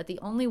says that the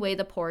only way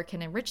the poor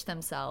can enrich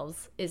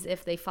themselves is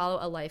if they follow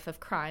a life of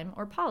crime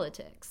or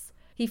politics.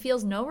 He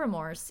feels no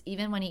remorse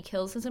even when he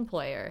kills his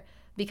employer,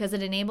 because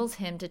it enables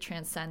him to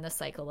transcend the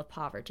cycle of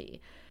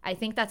poverty. I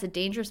think that's a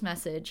dangerous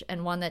message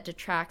and one that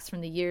detracts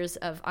from the years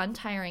of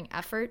untiring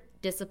effort,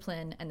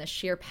 discipline, and the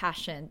sheer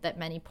passion that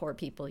many poor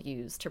people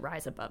use to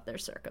rise above their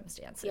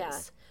circumstances. Yeah.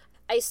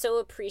 I so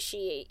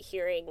appreciate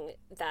hearing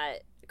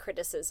that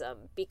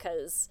criticism,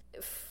 because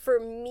for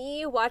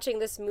me, watching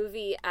this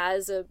movie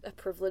as a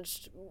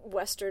privileged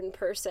Western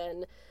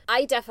person,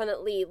 I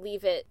definitely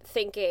leave it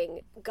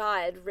thinking,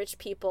 God, rich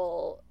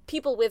people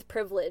with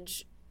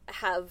privilege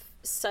have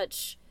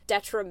such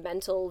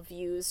detrimental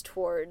views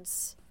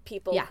towards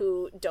people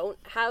who don't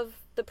have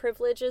the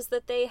privileges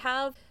that they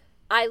have.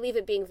 I leave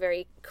it being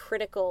very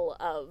critical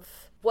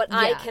of what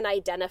I can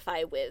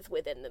identify with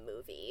within the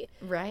movie.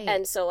 Right.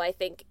 And so I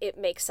think it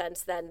makes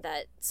sense then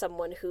that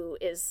someone who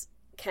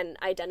can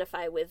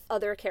identify with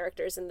other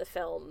characters in the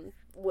film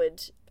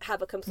would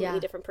have a completely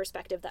different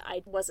perspective that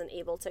I wasn't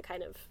able to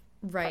kind of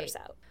parse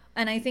out.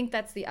 And I think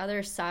that's the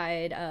other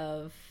side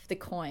of the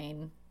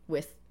coin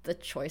with the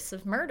choice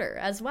of murder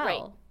as well.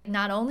 Right.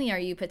 Not only are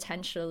you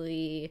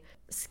potentially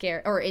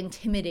scared or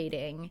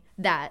intimidating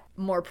that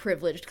more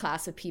privileged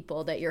class of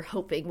people that you're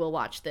hoping will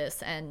watch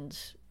this and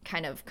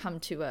kind of come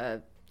to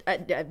a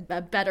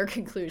better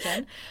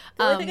conclusion.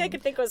 The only thing I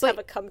could think was have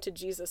a come to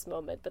Jesus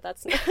moment, but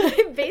that's not.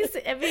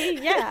 I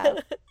mean, yeah.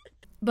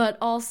 But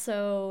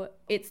also,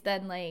 it's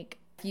then like,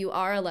 if you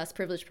are a less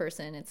privileged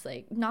person, it's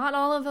like, not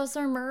all of us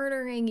are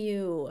murdering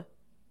you.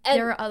 And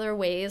there are other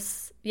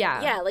ways.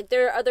 Yeah, like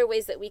there are other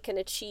ways that we can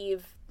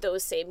achieve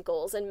those same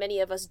goals, and many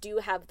of us do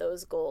have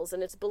those goals,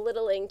 and it's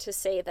belittling to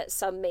say that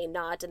some may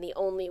not, and the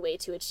only way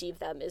to achieve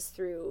them is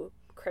through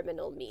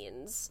criminal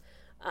means.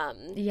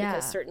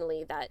 Because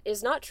certainly that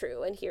is not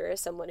true, and here is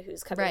someone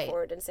who's coming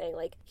forward and saying,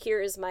 like,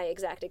 here is my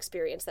exact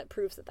experience that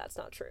proves that that's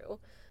not true.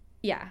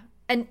 Yeah,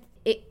 and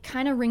it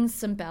kind of rings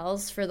some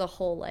bells for the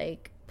whole,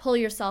 like, pull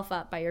yourself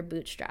up by your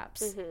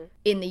bootstraps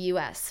in the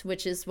U.S.,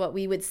 which is what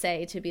we would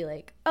say to be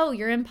like, oh,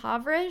 you're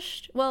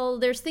impoverished? Well,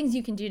 there's things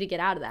you can do to get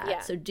out of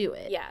that, so do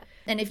it. Yeah.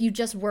 And if you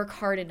just work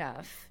hard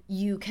enough,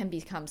 you can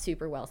become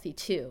super wealthy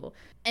too.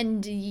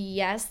 And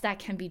yes, that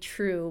can be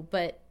true,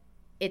 but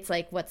it's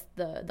like, what's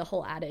the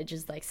whole adage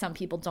is like, some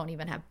people don't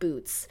even have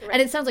boots. Right.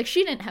 And it sounds like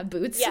she didn't have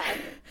boots. Yeah.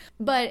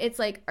 But it's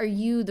like, are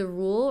you the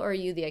rule or are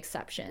you the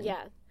exception?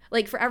 Yeah.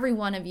 Like, for every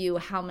one of you,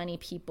 how many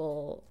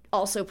people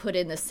also put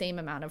in the same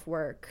amount of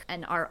work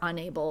and are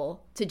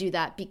unable to do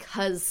that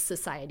because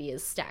society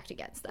is stacked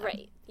against them?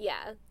 Right.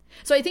 Yeah.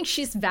 So I think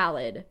she's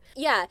valid.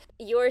 Yeah.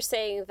 You're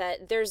saying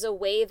that there's a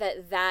way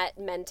that that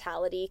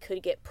mentality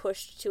could get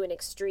pushed to an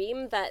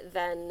extreme that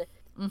then,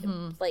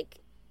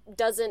 like,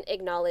 doesn't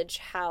acknowledge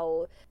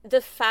how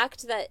the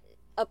fact that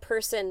a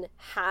person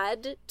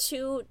had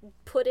to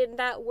put in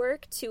that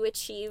work to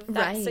achieve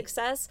that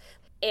success,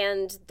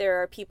 and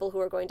there are people who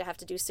are going to have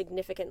to do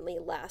significantly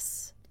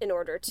less in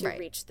order to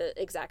reach the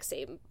exact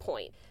same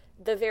point.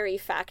 The very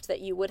fact that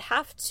you would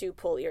have to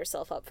pull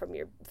yourself up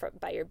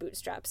by your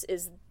bootstraps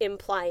is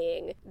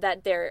implying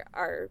that there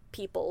are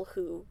people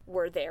who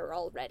were there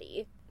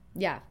already.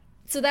 Yeah.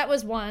 So that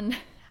was one.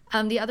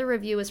 The other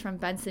review is from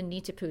Benson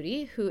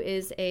Nitipudi, who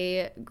is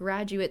a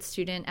graduate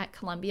student at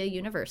Columbia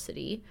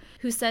University,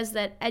 who says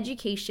that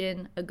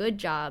education, a good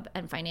job,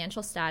 and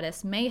financial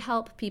status may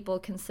help people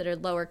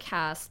considered lower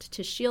caste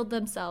to shield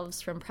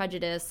themselves from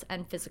prejudice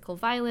and physical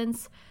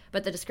violence,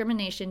 but the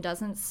discrimination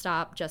doesn't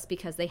stop just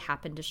because they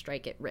happen to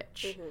strike it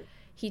rich.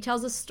 He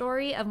tells a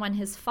story of when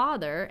his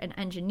father, an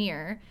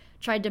engineer,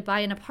 tried to buy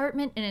an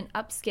apartment in an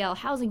upscale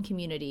housing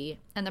community,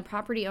 and the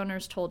property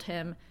owners told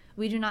him,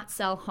 "We do not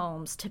sell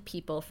homes to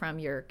people from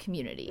your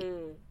community,"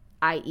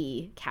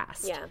 i.e.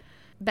 caste. Yeah.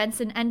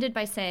 Benson ended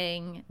by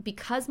saying,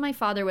 "Because my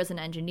father was an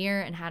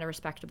engineer and had a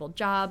respectable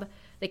job,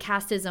 the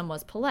casteism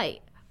was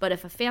polite. But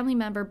if a family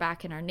member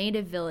back in our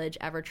native village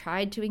ever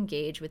tried to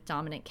engage with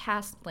dominant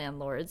caste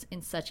landlords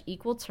in such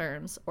equal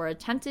terms or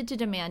attempted to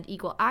demand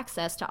equal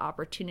access to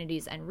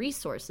opportunities and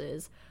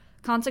resources,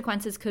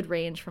 consequences could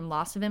range from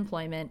loss of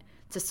employment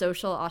to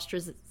social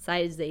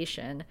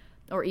ostracization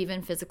or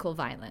even physical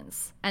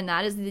violence. And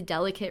that is the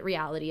delicate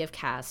reality of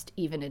caste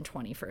even in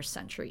 21st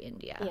century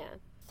India." Yeah.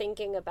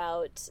 Thinking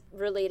about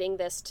relating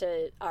this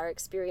to our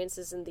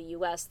experiences in the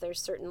U.S., there's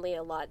certainly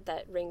a lot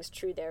that rings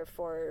true there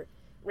for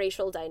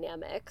racial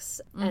dynamics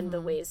and the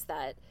ways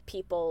that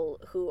people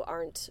who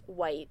aren't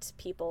white,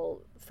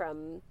 people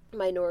from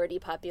minority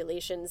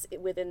populations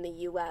within the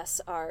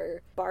U.S.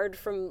 are barred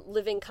from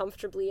living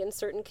comfortably in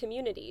certain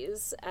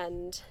communities.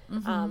 And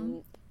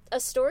a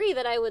story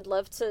that I would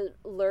love to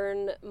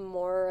learn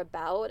more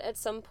about at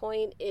some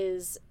point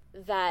is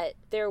that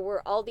there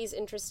were all these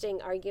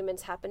interesting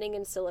arguments happening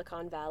in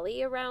Silicon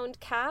Valley around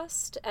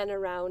caste and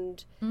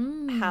around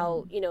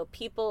how,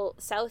 people,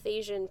 South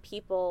Asian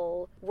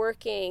people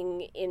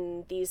working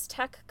in these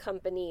tech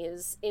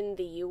companies in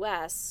the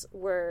US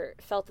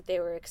felt that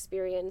they were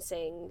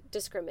experiencing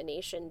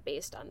discrimination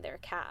based on their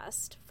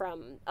caste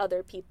from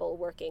other people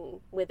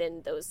working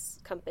within those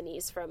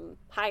companies from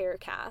higher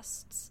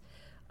castes.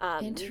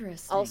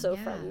 Interesting. Also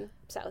from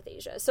South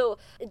Asia. So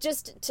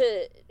just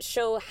to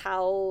show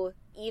how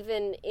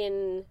even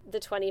in the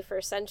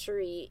 21st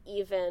century,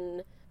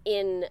 even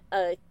in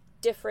a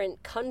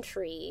different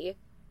country,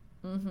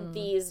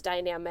 these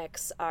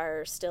dynamics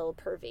are still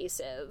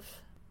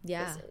pervasive.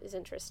 Yeah. Is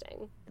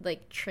interesting.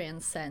 Like,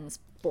 transcends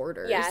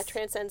borders. Yeah, it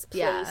transcends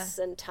place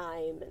and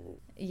time. And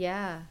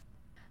yeah.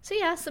 So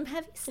yeah, some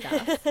heavy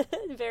stuff.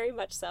 Very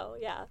much so,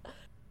 yeah.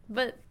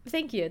 But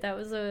thank you. That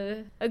was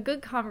a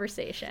good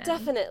conversation.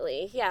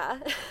 Definitely, yeah.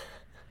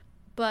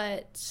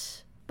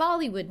 But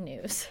Bollywood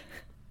news.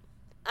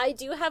 I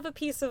do have a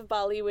piece of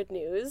Bollywood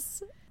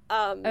news.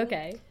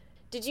 Okay.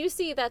 Did you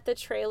see that the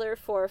trailer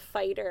for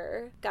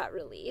Fighter got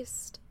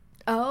released?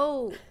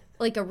 Oh,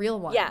 like a real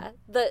one? Yeah,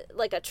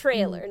 like a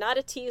trailer, not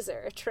a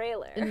teaser, a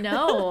trailer.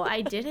 No,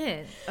 I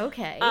didn't.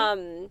 Okay.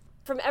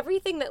 From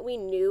everything that we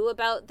knew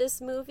about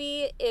this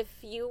movie, if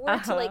you were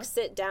to like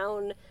sit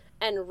down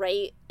and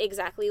write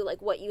exactly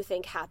like what you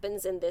think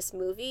happens in this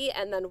movie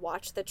and then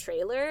watch the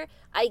trailer,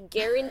 I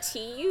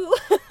guarantee you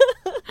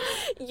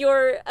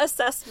your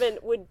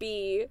assessment would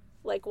be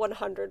like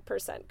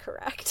 100%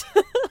 correct.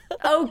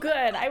 Oh, good.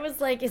 I was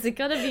like, is it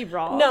gonna be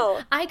wrong? No.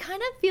 I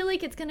kind of feel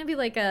like it's gonna be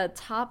like a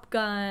Top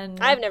Gun.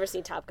 I've never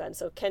seen Top Gun,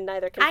 so can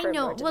neither confirm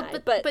nor deny.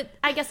 But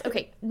I guess,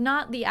 okay,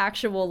 not the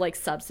actual like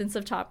substance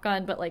of Top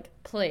Gun, but like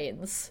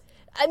planes.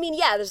 I mean,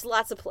 yeah, there's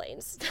lots of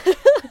planes.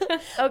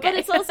 Okay, but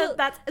it's also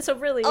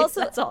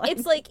that's all.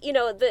 It's like, you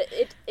know,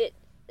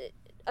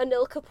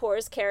 Anil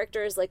Kapoor's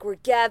character is like, we're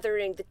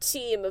gathering the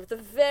team of the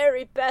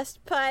very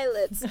best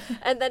pilots,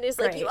 and then he's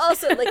like, you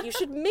also like, you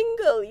should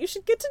mingle, you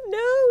should get to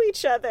know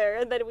each other,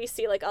 and then we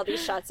see like all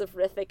these shots of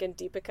Hrithik and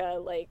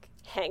Deepika like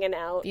hanging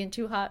out, being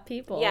two hot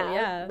people,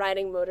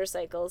 riding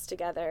motorcycles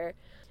together.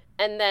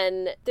 And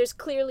then there's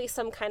clearly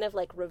some kind of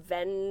like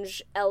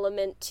revenge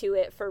element to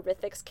it for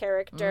Hrithik's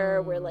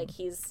character, where like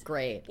he's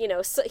great, you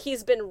know, so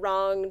he's been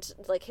wronged,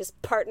 like his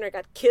partner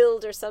got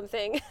killed or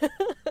something.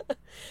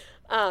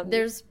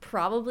 There's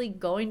probably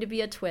going to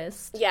be a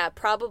twist. Yeah,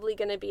 probably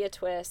going to be a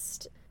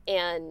twist.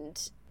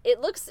 And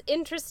it looks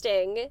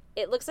interesting.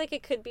 It looks like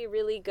it could be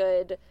really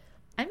good.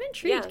 I'm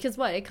intrigued because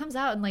it comes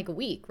out in like a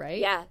week, right?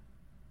 Yeah.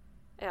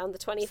 On the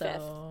 25th.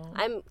 So,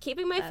 I'm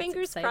keeping my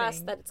fingers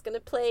crossed that it's going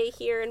to play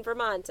here in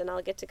Vermont and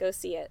I'll get to go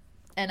see it.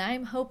 And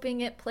I'm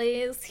hoping it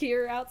plays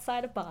here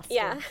outside of Boston.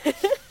 Yeah.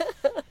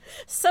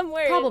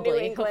 Somewhere probably, in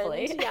New England.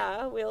 Hopefully.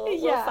 Yeah,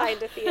 we'll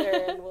find a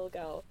theater and we'll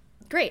go.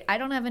 Great. I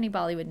don't have any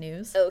Bollywood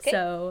news. Okay.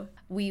 So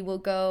we will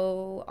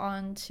go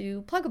on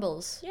to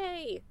Pluggables.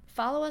 Yay.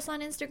 Follow us on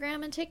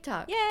Instagram and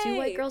TikTok. Yay. Two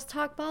White Girls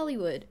Talk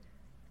Bollywood.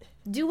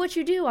 Do what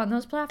you do on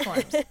those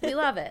platforms. We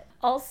love it.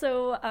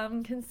 Also,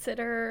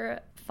 consider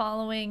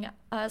following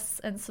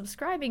us and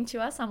subscribing to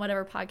us on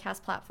whatever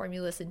podcast platform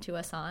you listen to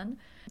us on.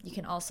 You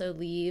can also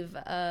leave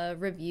a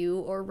review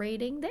or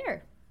rating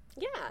there.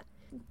 Yeah.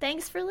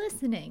 Thanks for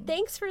listening.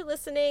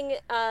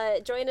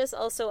 Join us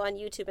also on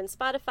YouTube and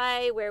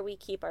Spotify, where we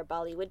keep our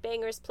Bollywood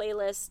Bangers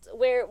playlist,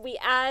 where we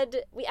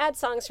add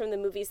songs from the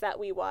movies that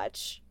we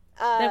watch.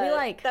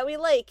 That we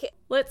like.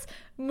 Let's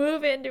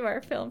move into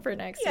our film for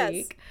next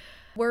week.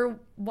 We're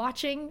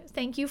watching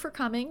Thank You for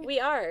Coming. We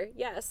are,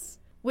 yes.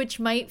 Which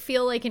might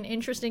feel like an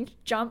interesting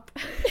jump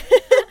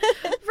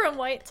from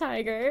White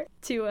Tiger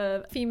to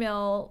a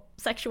female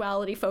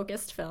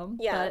sexuality-focused film.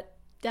 Yeah. But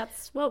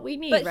that's what we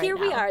need right now. But here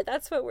we are.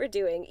 That's what we're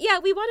doing. Yeah,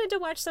 we wanted to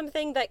watch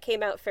something that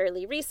came out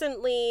fairly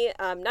recently.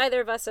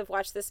 Neither of us have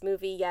watched this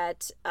movie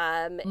yet.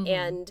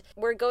 And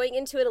we're going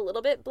into it a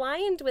little bit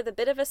blind with a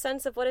bit of a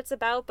sense of what it's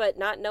about, but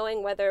not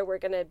knowing whether we're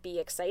going to be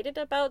excited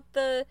about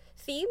the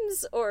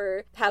themes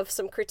or have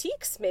some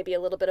critiques, maybe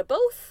a little bit of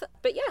both.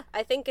 But yeah,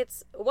 I think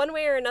it's one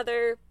way or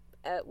another,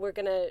 we're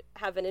going to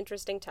have an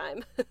interesting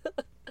time.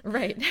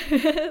 Right.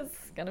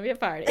 It's going to be a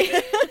party.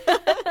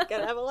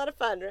 Gonna have a lot of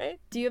fun,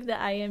 right? Do you have the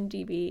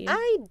IMDb?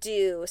 I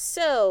do.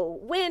 So,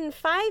 when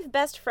 5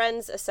 best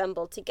friends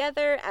assemble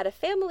together at a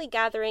family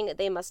gathering,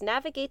 they must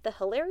navigate the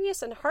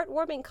hilarious and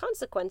heartwarming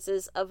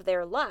consequences of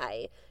their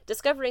lie,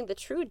 discovering the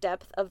true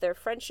depth of their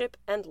friendship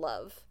and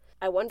love.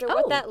 I wonder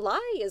what that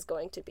lie is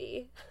going to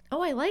be.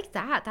 Oh, I like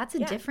that. That's a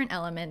different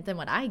element than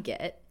what I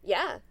get.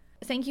 Yeah.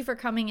 Thank You for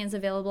Coming is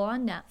available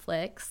on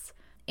Netflix.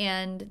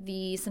 And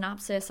the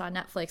synopsis on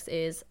Netflix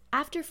is,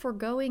 after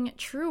foregoing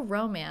true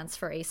romance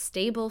for a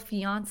stable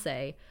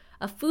fiancé,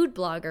 a food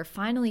blogger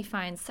finally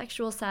finds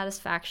sexual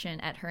satisfaction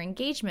at her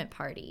engagement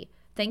party,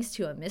 thanks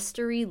to a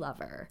mystery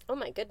lover. Oh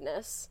my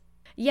goodness.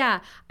 Yeah,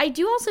 I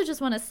do also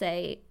just want to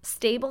say,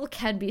 stable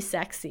can be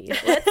sexy.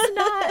 Let's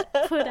not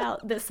put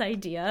out this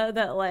idea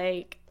that,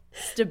 like,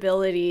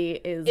 stability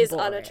is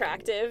boring.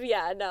 Unattractive.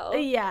 Yeah, no.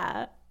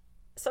 Yeah.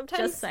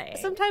 Sometimes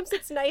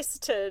it's nice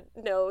to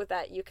know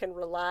that you can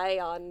rely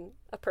on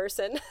a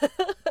person.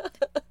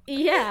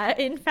 Yeah,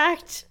 in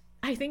fact,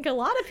 I think a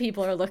lot of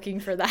people are looking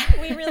for that.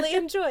 We really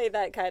enjoy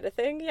that kind of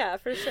thing. Yeah,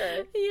 for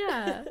sure.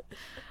 Yeah.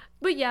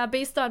 But yeah,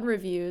 based on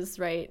reviews,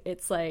 right,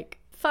 it's like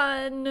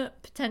fun,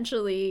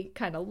 potentially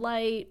kind of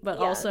light, but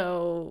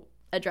also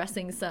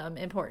addressing some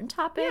important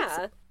topics.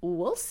 Yeah.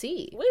 We'll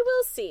see. We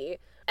will see.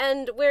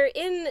 And we're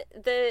in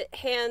the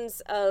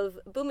hands of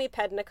Bhumi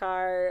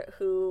Pednekar,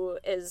 who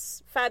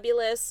is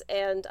fabulous,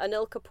 and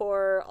Anil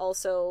Kapoor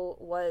also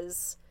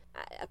was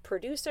a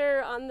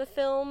producer on the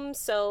film,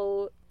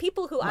 so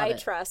people who I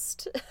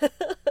trust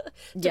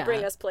to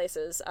bring us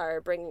places are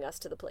bringing us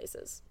to the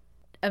places.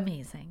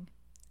 Amazing.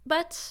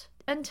 But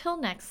until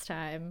next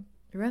time,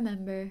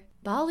 remember,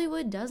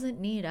 Bollywood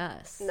doesn't need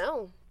us.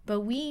 No.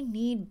 But we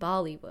need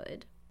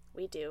Bollywood.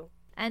 We do.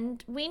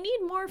 And we need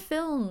more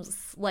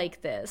films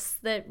like this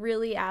that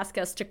really ask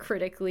us to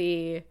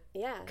critically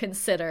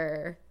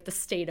consider the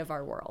state of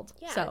our world.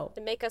 Yeah, so,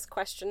 to make us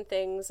question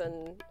things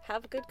and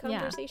have good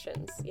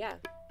conversations. Yeah.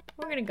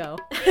 We're gonna go.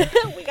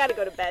 We gotta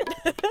go to bed.